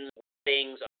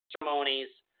weddings, ceremonies,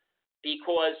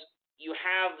 because you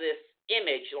have this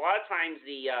image. A lot of times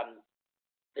the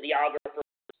videographers,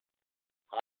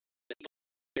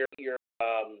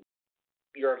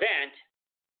 your event,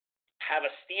 have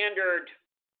a standard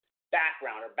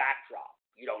background or backdrop.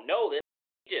 You don't know this,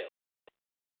 you do.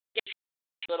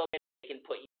 A little bit, you can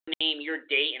put your name, your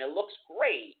date, and it looks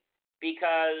great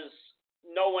because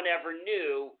no one ever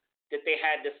knew that they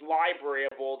had this library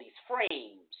of all these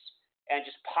frames, and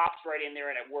just pops right in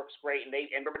there, and it works great. And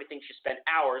everybody thinks you spend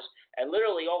hours, and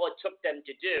literally all it took them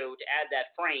to do to add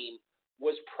that frame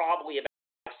was probably about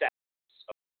 5 seconds.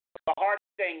 The hard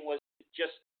thing was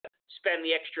just spend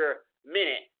the extra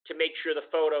minute to make sure the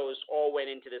photos all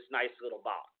went into this nice little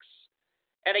box.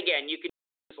 And again, you can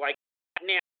use like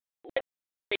now. Let's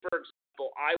say, for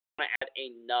example, I want to add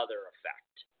another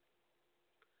effect.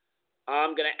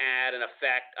 I'm going to add an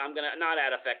effect. I'm going to not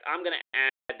add effect. I'm going to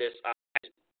add this.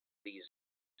 These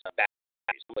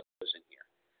batteries. Put those in here.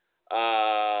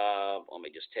 Let me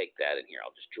just take that in here.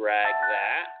 I'll just drag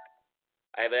that.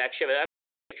 I have actually a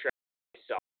picture of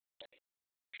myself,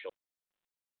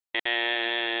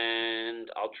 and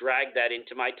I'll drag that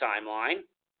into my timeline.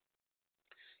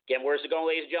 Again, where's it going,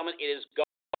 ladies and gentlemen? It is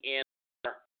going in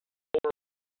our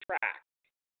track.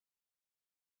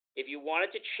 If you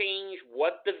wanted to change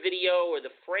what the video or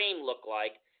the frame looked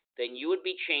like, then you would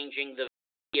be changing the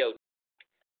video.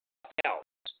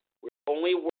 We're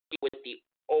only working with the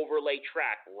overlay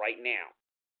track right now.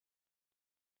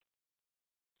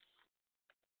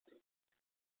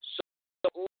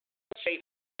 So let's say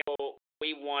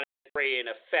we want to create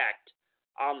an effect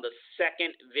on the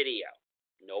second video.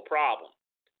 No problem.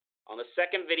 On the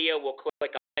second video, we'll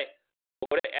click on it.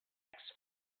 We'll go to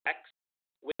X.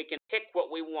 We can pick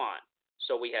what we want.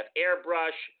 So we have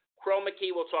airbrush, chroma key.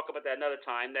 We'll talk about that another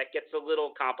time. That gets a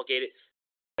little complicated.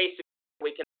 Basically,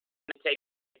 we can take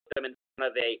them in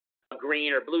front of a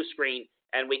green or blue screen,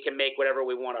 and we can make whatever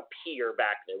we want appear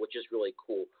back there, which is really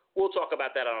cool. We'll talk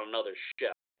about that on another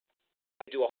show.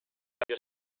 Do a just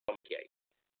okay.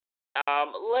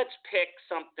 Let's pick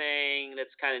something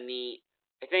that's kind of neat.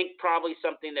 I think probably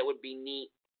something that would be neat.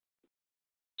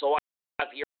 So I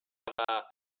have here. I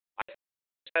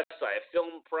have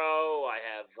Film Pro. I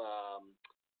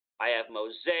have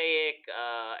Mosaic,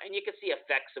 and you can see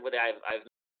effects of it. I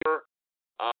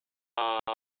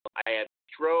have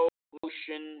strobe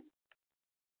motion.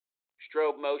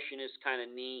 Strobe motion is kind of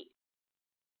neat.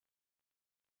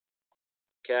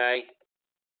 Okay.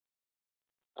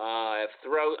 I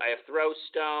have throw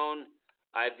stone.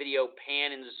 I have video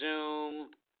pan and zoom.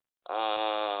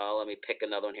 Let me pick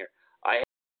another one here. I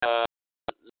have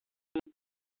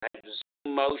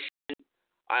zoom motion.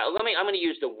 I'm going to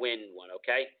use the wind one.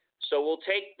 Okay. So we'll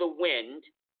take the wind,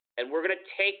 and we're going to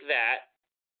take that.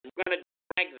 And we're going to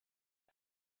drag that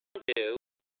to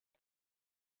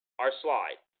our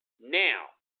slide. Now,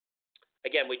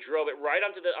 again, we drove it right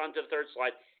onto the third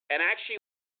slide, and actually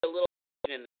a little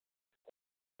in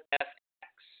FX.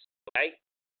 Okay.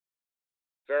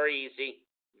 Very easy,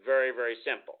 very, very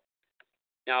simple.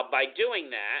 Now, by doing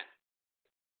that,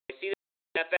 you see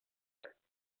the FX.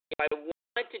 If I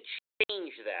wanted to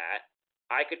change that,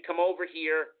 I could come over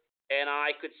here and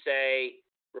I could say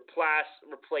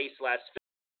replace last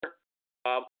filter.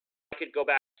 I could go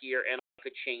back here and I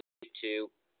could change it to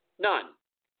none.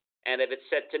 And if it's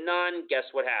set to none, guess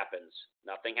what happens?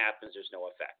 Nothing happens. There's no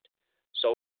effect.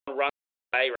 So run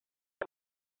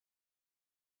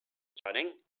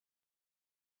running.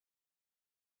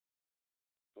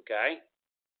 Okay.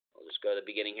 We'll just go to the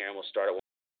beginning here and we'll start at one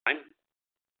time.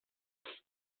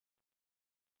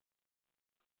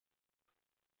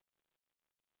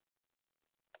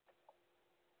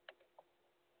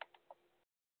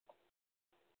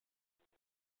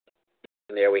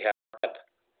 And there we have our clip.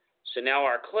 So now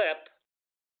our clip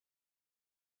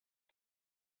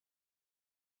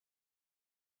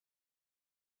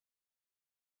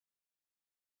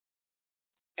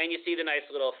and you see the nice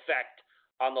little effect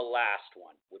on the last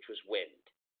one, which was wind.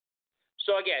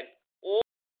 So again, all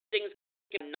things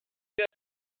can not just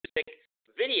be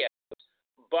videos,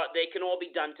 but they can all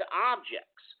be done to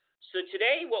objects. So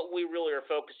today what we really are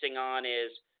focusing on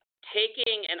is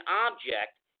taking an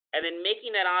object and then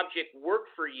making that object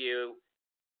work for you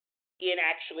in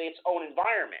actually its own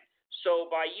environment. So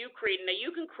by you creating, now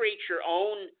you can create your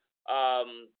own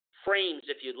frames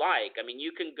if you'd like. I mean,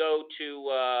 you can go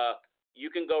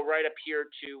right up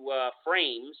here to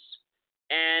frames,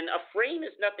 and a frame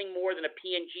is nothing more than a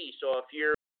PNG. So if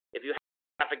you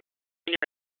have a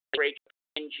great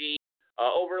PNG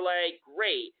overlay,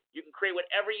 great. You can create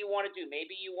whatever you want to do.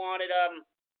 Maybe you wanted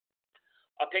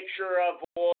a picture of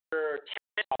your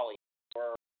tennis volley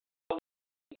or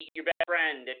your best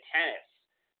friend at tennis.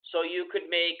 So you could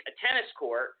make a tennis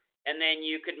court, and then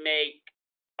you could make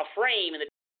a frame in the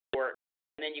tennis court,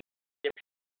 and then you could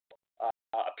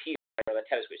appear on the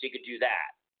tennis court. So you could do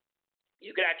that.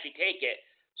 You could actually take it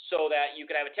so that you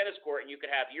could have a tennis court, and you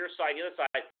could have your side, the other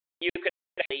side. You could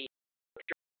actually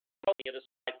put the other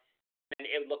side, and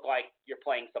it would look like you're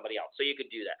playing somebody else. So you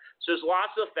could do that. So there's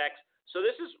lots of effects. So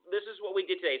this is what we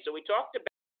did today. So we talked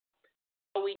about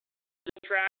how we do the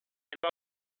track and how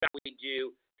we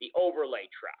do the overlay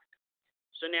track.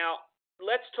 So now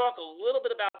let's talk a little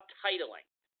bit about titling.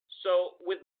 So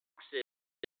with boxes,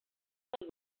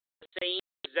 the same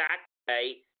exact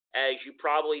way as you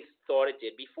probably thought it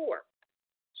did before.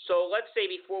 So let's say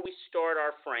before we start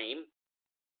our frame,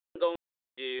 I'm going to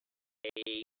do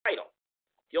a title.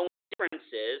 The only difference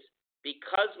is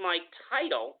because my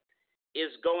title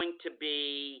is going to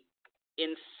be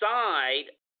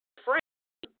inside the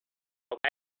frame, okay,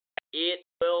 it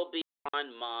will be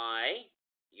on my,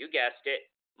 you guessed it,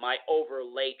 my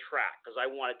overlay track because I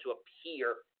want it to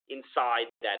appear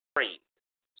inside that frame.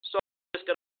 So I'm just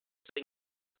going to,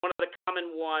 one of the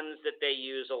common ones that they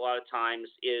use a lot of times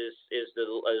is the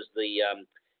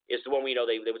one we know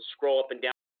they would scroll up and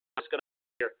down. It's going to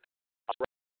appear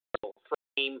a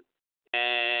frame,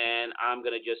 and I'm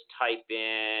going to just type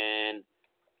in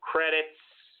credits.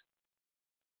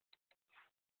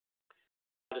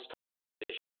 I'll just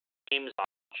type James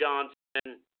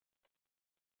Johnson,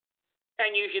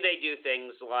 and usually they do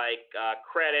things like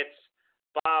credits.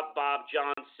 Bob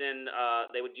Johnson.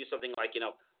 They would do something like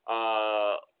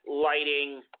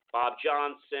lighting, Bob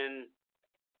Johnson.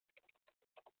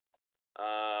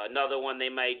 Another one they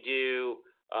might do,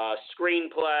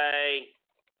 screenplay,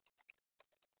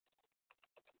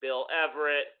 Bill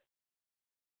Everett.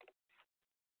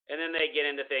 And then they get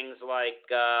into things like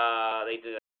they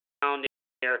do sound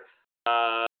here,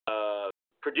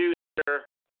 producer,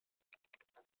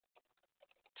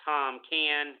 Tom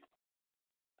Can.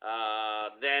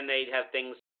 Then they'd have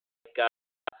things like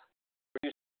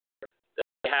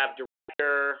they have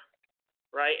director,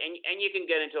 right? And you can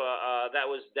get into that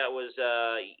was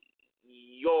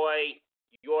Yoy.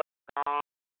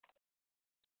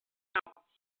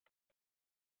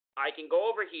 I can go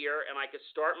over here and I could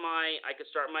start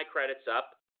my credits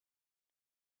up.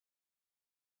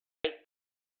 Here's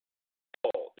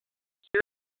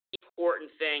the important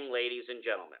thing, ladies and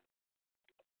gentlemen.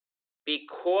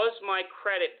 Because my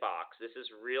credit box, this is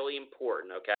really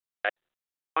important, okay?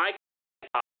 My credit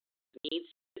box needs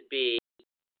to be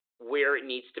where it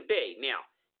needs to be. Now,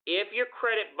 if your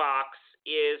credit box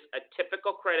is a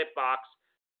typical credit box,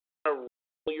 it's going to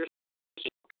roll your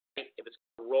screen. Okay? If it's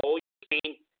going to roll your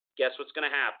screen, guess what's going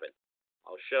to happen?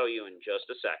 I'll show you in just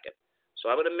a second. So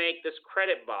I'm going to make this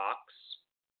credit box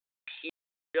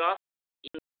just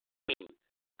in the frame,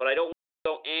 but I don't want to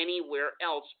go anywhere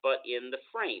else but in the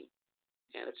frame.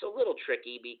 And it's a little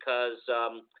tricky because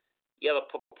you have a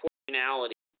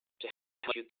proportionality to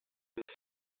how much you can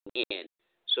in.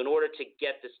 So in order to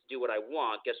get this to do what I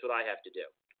want, guess what I have to do?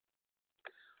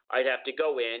 I'd have to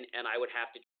go in and I would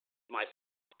have to change my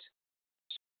font.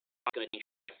 I'm going to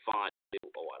change my font to,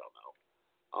 I don't know.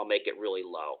 I'll make it really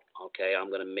low. Okay,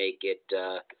 I'm going to make it.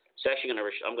 It's actually going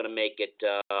to. I'm going to make it.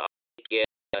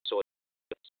 So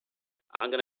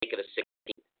I'm going to make it a 16.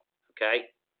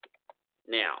 Okay.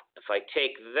 Now, if I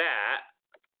take that,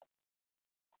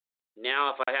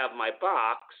 now if I have my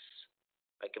box,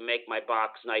 I can make my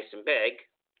box nice and big.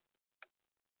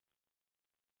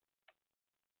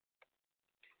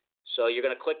 So you're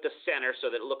going to click the center so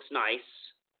that it looks nice.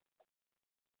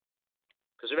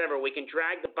 Because remember, we can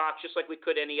drag the box just like we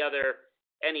could any other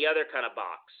kind of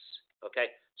box.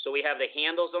 Okay, so we have the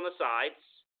handles on the sides.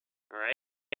 All right,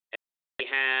 and we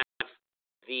have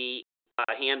the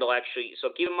handle actually.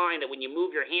 So keep in mind that when you move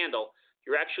your handle,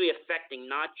 you're actually affecting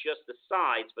not just the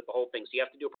sides but the whole thing. So you have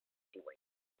to do it properly.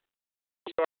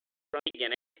 Start from the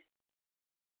beginning.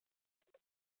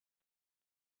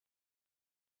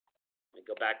 Let me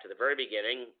go back to the very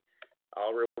beginning.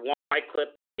 I'll rewind my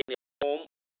clip in the home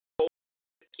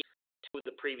to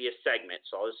the previous segment.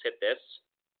 So I'll just hit this.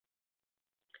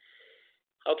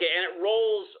 Okay, and it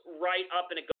rolls right up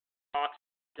and it goes box.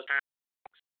 I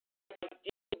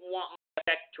didn't want my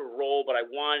effect to roll, but I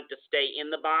wanted to stay in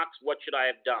the box. What should I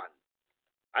have done?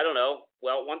 I don't know.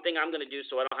 Well, one thing I'm going to do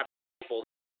so I don't have to fold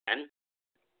again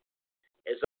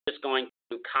is I'm just going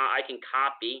to I can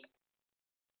copy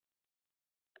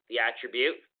the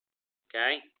attribute.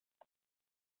 Okay.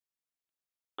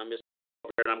 I'm just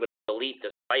over here and I'm going to delete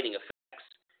this lighting effects,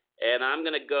 and I'm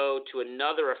going to go to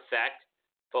another effect.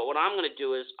 But what I'm going to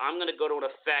do is I'm going to go to an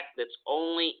effect that's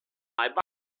only in my box.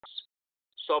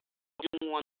 So if I'm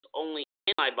doing one that's only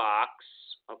in my box,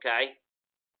 okay,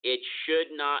 it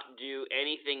should not do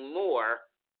anything more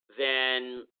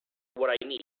than what I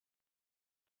need.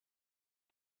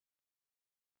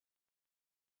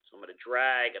 So I'm going to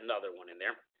drag another one in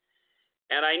there.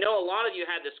 And I know a lot of you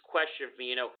had this question for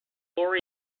me, Lori,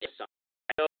 I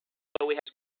know we have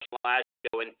this question last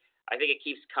show, and I think it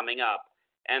keeps coming up.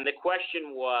 And the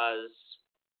question was,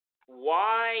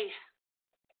 why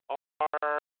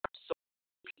are so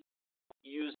many people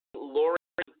using lorem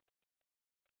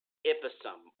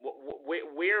ipsum?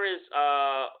 Where is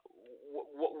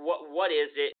what is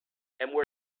it, and where?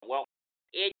 Well,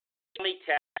 it's dummy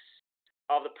text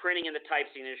of the printing and the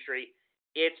typesetting industry.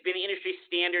 It's been the industry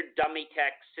standard dummy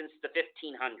text since the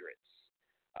 1500s.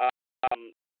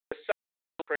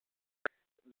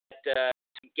 That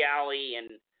Galley and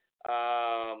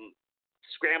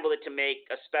scrambled it to make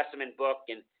a specimen book,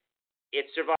 and it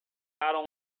survived not only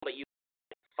but you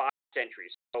 5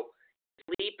 centuries. So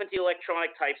leap into the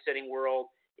electronic typesetting world.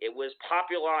 It was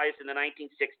popularized in the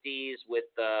 1960s with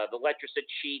the Letraset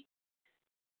sheet,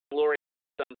 lorem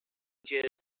pages,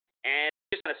 and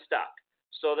it just kind of stuck.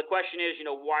 So the question is,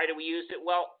 why do we use it?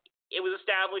 Well, it was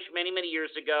established many, many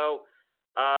years ago.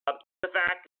 The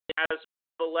fact that it has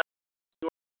the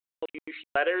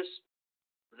letters,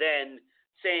 then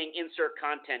saying insert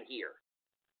content here.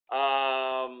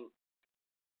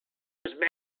 There's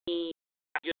many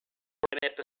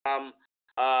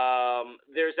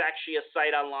there's actually a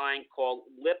site online called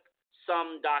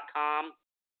lipsum.com,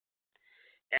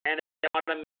 and I start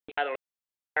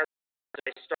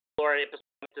lorem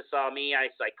ipsum me. I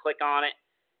click on it.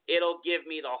 It'll give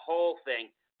me the whole thing.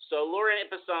 So lorem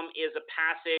ipsum is a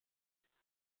passage.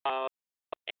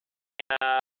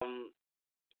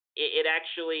 It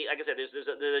actually, like I said,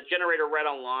 there's a generator right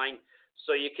online,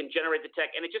 so you can generate the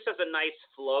text, and it just has a nice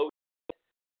flow.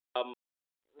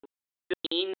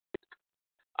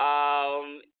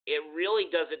 It really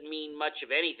doesn't mean much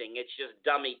of anything. It's just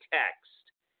dummy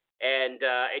text, and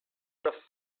it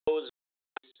flows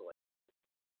nicely.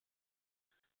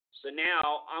 So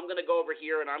now I'm going to go over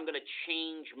here, and I'm going to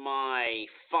change my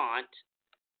font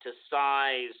to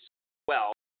size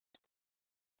 12.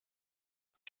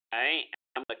 Okay,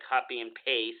 I'm going to copy and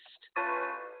paste.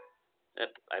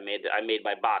 I made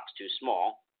my box too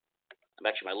small.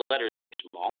 Actually, my letters are too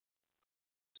small.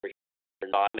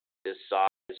 I'll make this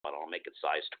size, but I'll make it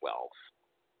size 12.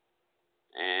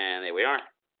 And there we are.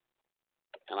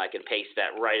 And I can paste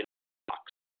that right in the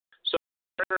box. So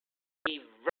it's very,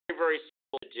 very, very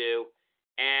simple to do.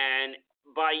 And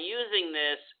by using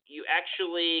this, you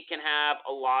actually can have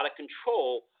a lot of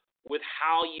control with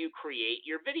how you create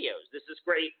your videos. This is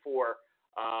great for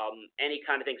any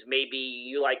kind of things. Maybe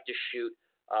you like to shoot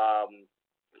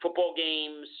football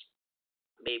games,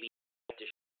 maybe you like to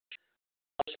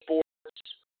shoot sports,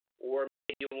 or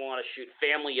maybe you want to shoot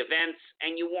family events,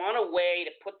 and you want a way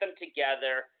to put them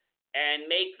together and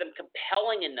make them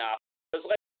compelling enough. Because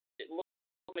let's look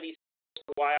at these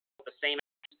for a while with the same,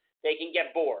 they can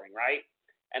get boring, right?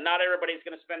 And not everybody's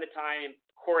going to spend the time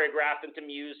choreographed into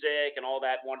music and all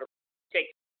that wonderful.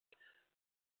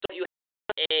 So you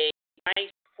have a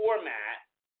nice format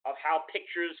of how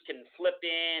pictures can flip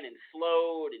in and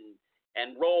float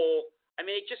and roll. I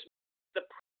mean, it just makes the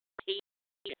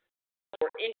presentation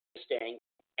more interesting,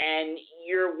 and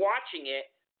you're watching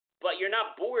it, but you're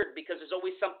not bored because there's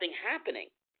always something happening.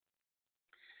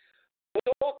 We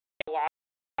talk a lot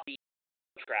about the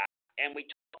track, and we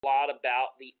talk a lot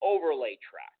about the overlay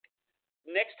track.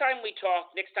 Next time we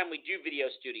do Video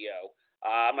Studio,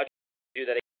 I'm not sure to do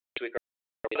that next week or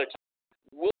another time.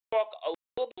 We'll talk a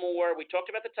little more. We talked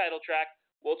about the title track.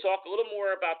 We'll talk a little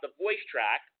more about the voice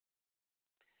track.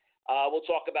 We'll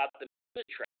talk about the music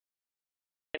track.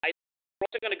 And we're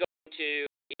also going to go into,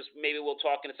 maybe we'll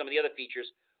talk into some of the other features.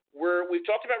 We've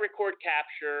talked about record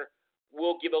capture.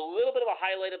 We'll give a little bit of a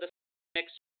highlight of the mix.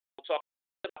 We'll talk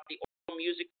about the audio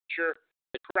music feature,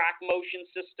 the track motion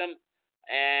system.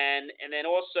 And then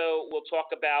also we'll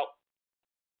talk about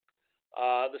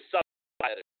the subtitle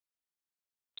editor.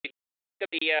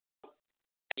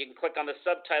 You can click on the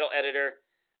subtitle editor.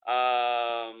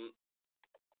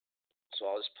 So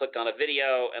I'll just click on a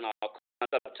video and I'll click on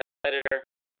the subtitle editor.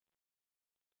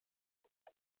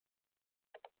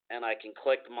 And I can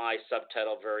click my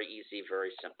subtitle very easy,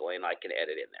 very simply, and I can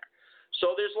edit in there.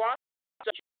 So there's lots of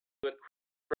stuff with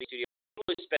Corel Studio. You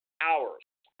really spend hours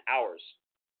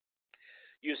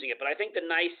using it. But I think the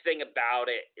nice thing about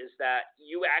it is that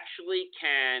you actually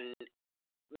can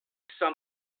make something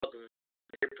look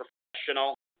very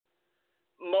professional.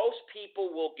 Most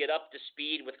people will get up to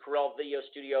speed with Corel Video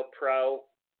Studio Pro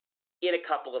in a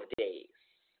couple of days.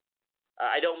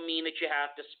 I don't mean that you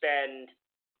have to spend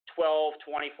 12,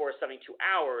 24, 72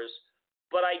 hours,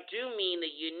 but I do mean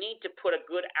that you need to put a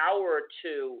good hour or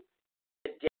two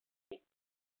a day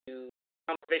to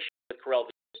become proficient with Corel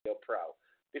Video Studio Pro.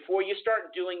 Before you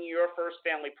start doing your first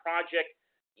family project,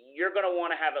 you're going to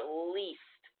want to have at least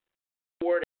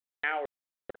 4 to 8 hours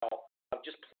of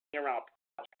just around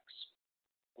projects.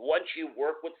 Once you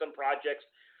work with some projects,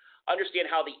 understand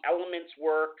how the elements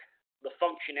work, the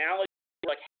functionality,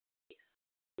 like,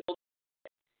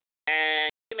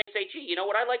 and you may say, gee, you know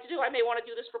what I'd like to do? I may want to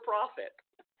do this for profit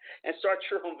and start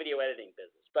your own video editing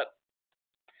business. But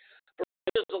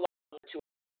there's a lot to it.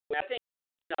 I think,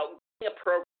 a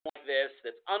program like this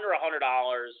that's under $100,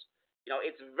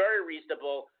 it's very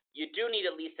reasonable. You do need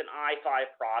at least an i5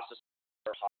 processor.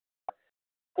 Of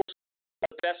course,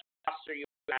 the best processor you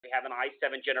have an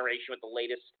i7 generation with the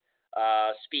latest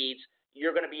speeds.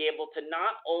 You're going to be able to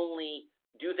not only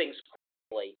do things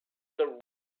quickly, the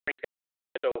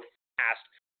so fast.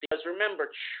 Because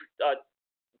remember,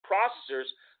 processors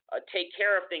take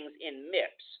care of things in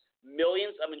MIPS,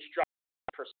 millions of instructions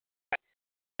per second.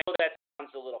 I know that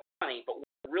sounds a little funny, but what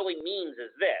it really means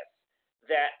is this,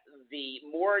 that the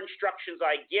more instructions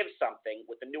I give something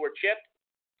with the newer chip,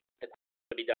 the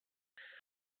quicker it'll be done.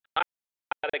 I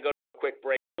got to go to a quick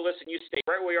break. Listen, you stay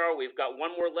right where you are. We've got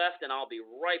one more left, and I'll be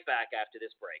right back after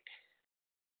this break.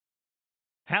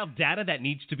 Have data that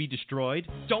needs to be destroyed?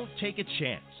 Don't take a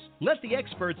chance. Let the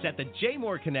experts at the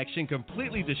JMOR Connection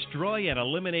completely destroy and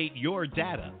eliminate your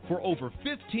data. For over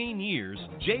 15 years,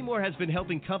 JMOR has been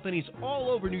helping companies all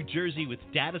over New Jersey with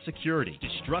data security,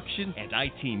 destruction, and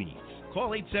IT needs.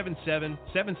 Call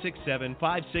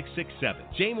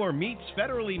 877-767-5667. JMOR meets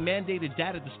federally mandated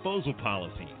data disposal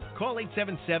policies. Call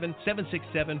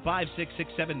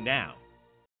 877-767-5667 now.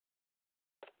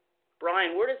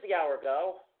 Brian, where does the hour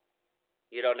go?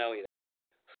 You don't know either.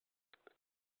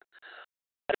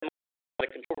 I'm in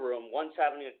the control room. One's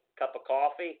having a cup of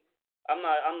coffee. I'm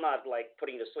not like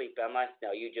putting you to sleep, am I?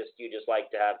 No, you just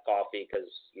like to have coffee because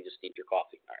you just need your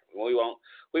coffee. All right, we won't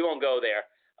go there.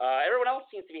 Everyone else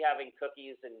seems to be having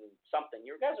cookies and something.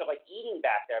 You guys are like eating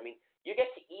back there. I mean, you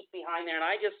get to eat behind there, and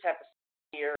I just have to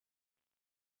sit here,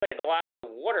 like a glass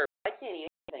of water. I can't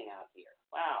eat anything out here.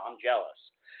 Wow, I'm jealous.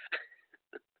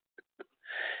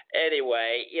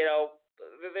 Anyway,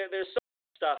 there's so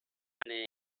much stuff happening.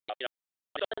 So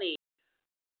many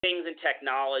things in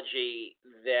technology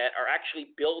that are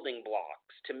actually building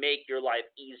blocks to make your life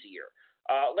easier.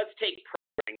 Let's take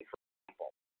programming, for example.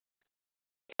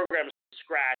 Programs from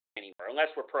scratch anymore,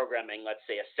 unless we're programming, let's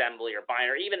say, assembly or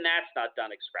binary. Even that's not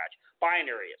done at scratch.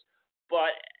 Binary is.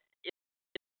 But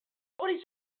nobody's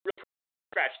really from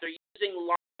scratch. They're using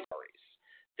libraries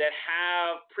that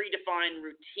have predefined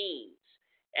routines.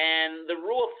 And the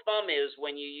rule of thumb is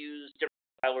when you use different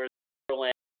compilers,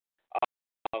 allowed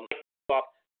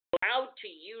to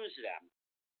use them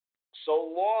so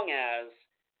long as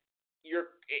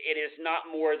it is not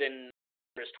more than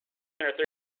 20 or 30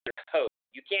 code.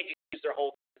 You can't just use their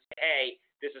whole thing and say, hey,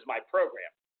 this is my program.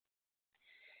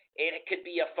 It could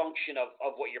be a function of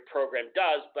what your program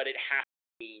does, but it has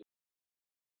to be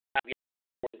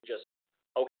more than just,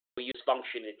 okay, we use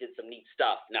function, it did some neat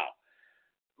stuff. No.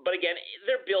 But again,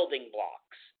 they're building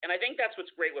blocks. And I think that's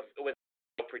what's great with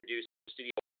Produce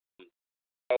Studio.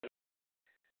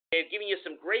 They've given you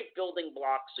some great building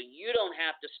blocks so you don't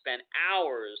have to spend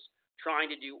hours trying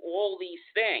to do all these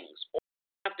things. All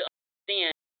you have to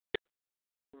understand,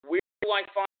 where do I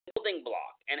find the building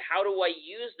block? And how do I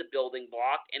use the building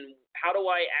block? And how do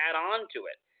I add on to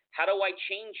it? How do I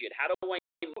change it? How do I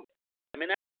move it? I mean,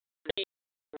 that's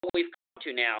what we've come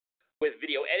to now. With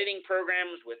video editing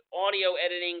programs, with audio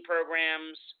editing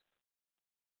programs,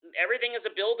 everything is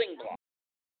a building block.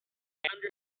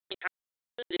 Understanding how to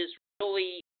use it is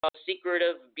really a secret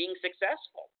of being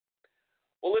successful.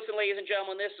 Well, listen, ladies and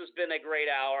gentlemen, this has been a great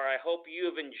hour. I hope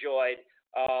you've enjoyed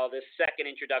this second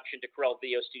introduction to Corel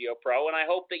Video Studio Pro, and I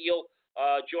hope that you'll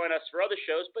join us for other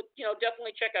shows. But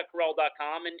definitely check out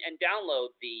Corel.com and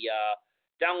download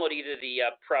either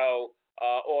the Pro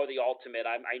or the Ultimate.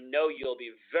 I know you'll be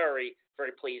very,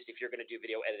 very pleased if you're going to do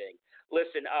video editing.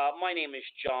 Listen, my name is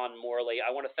John Morley.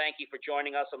 I want to thank you for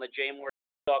joining us on the JMOR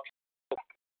Talk Show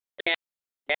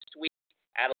next week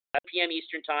at 11 p.m.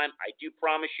 Eastern Time. I do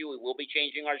promise you we will be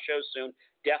changing our show soon,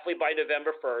 definitely by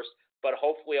November 1st, but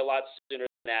hopefully a lot sooner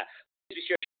than that. Please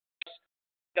be sure to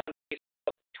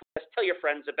tell your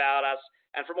friends about us.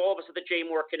 And from all of us at the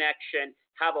JMOR Connection,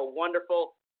 have a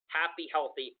wonderful, happy,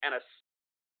 healthy, and a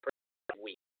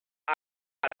week.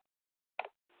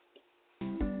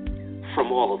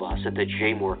 From all of us at the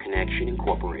JMOR Connection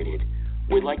Incorporated,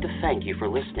 we'd like to thank you for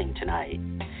listening tonight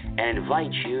and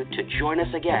invite you to join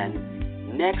us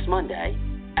again next Monday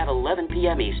at 11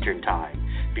 p.m. Eastern Time.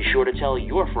 Be sure to tell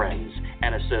your friends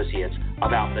and associates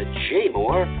about the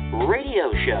JMOR Radio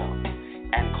Show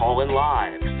and call in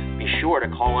live. Be sure to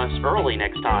call us early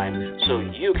next time so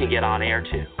you can get on air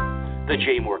too. The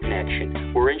JMOR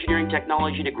Connection. We're engineering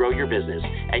technology to grow your business,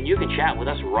 and you can chat with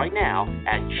us right now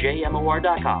at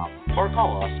jmor.com or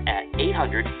call us at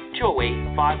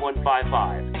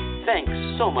 800-208-5155. Thanks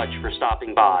so much for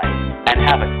stopping by, and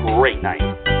have a great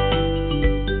night.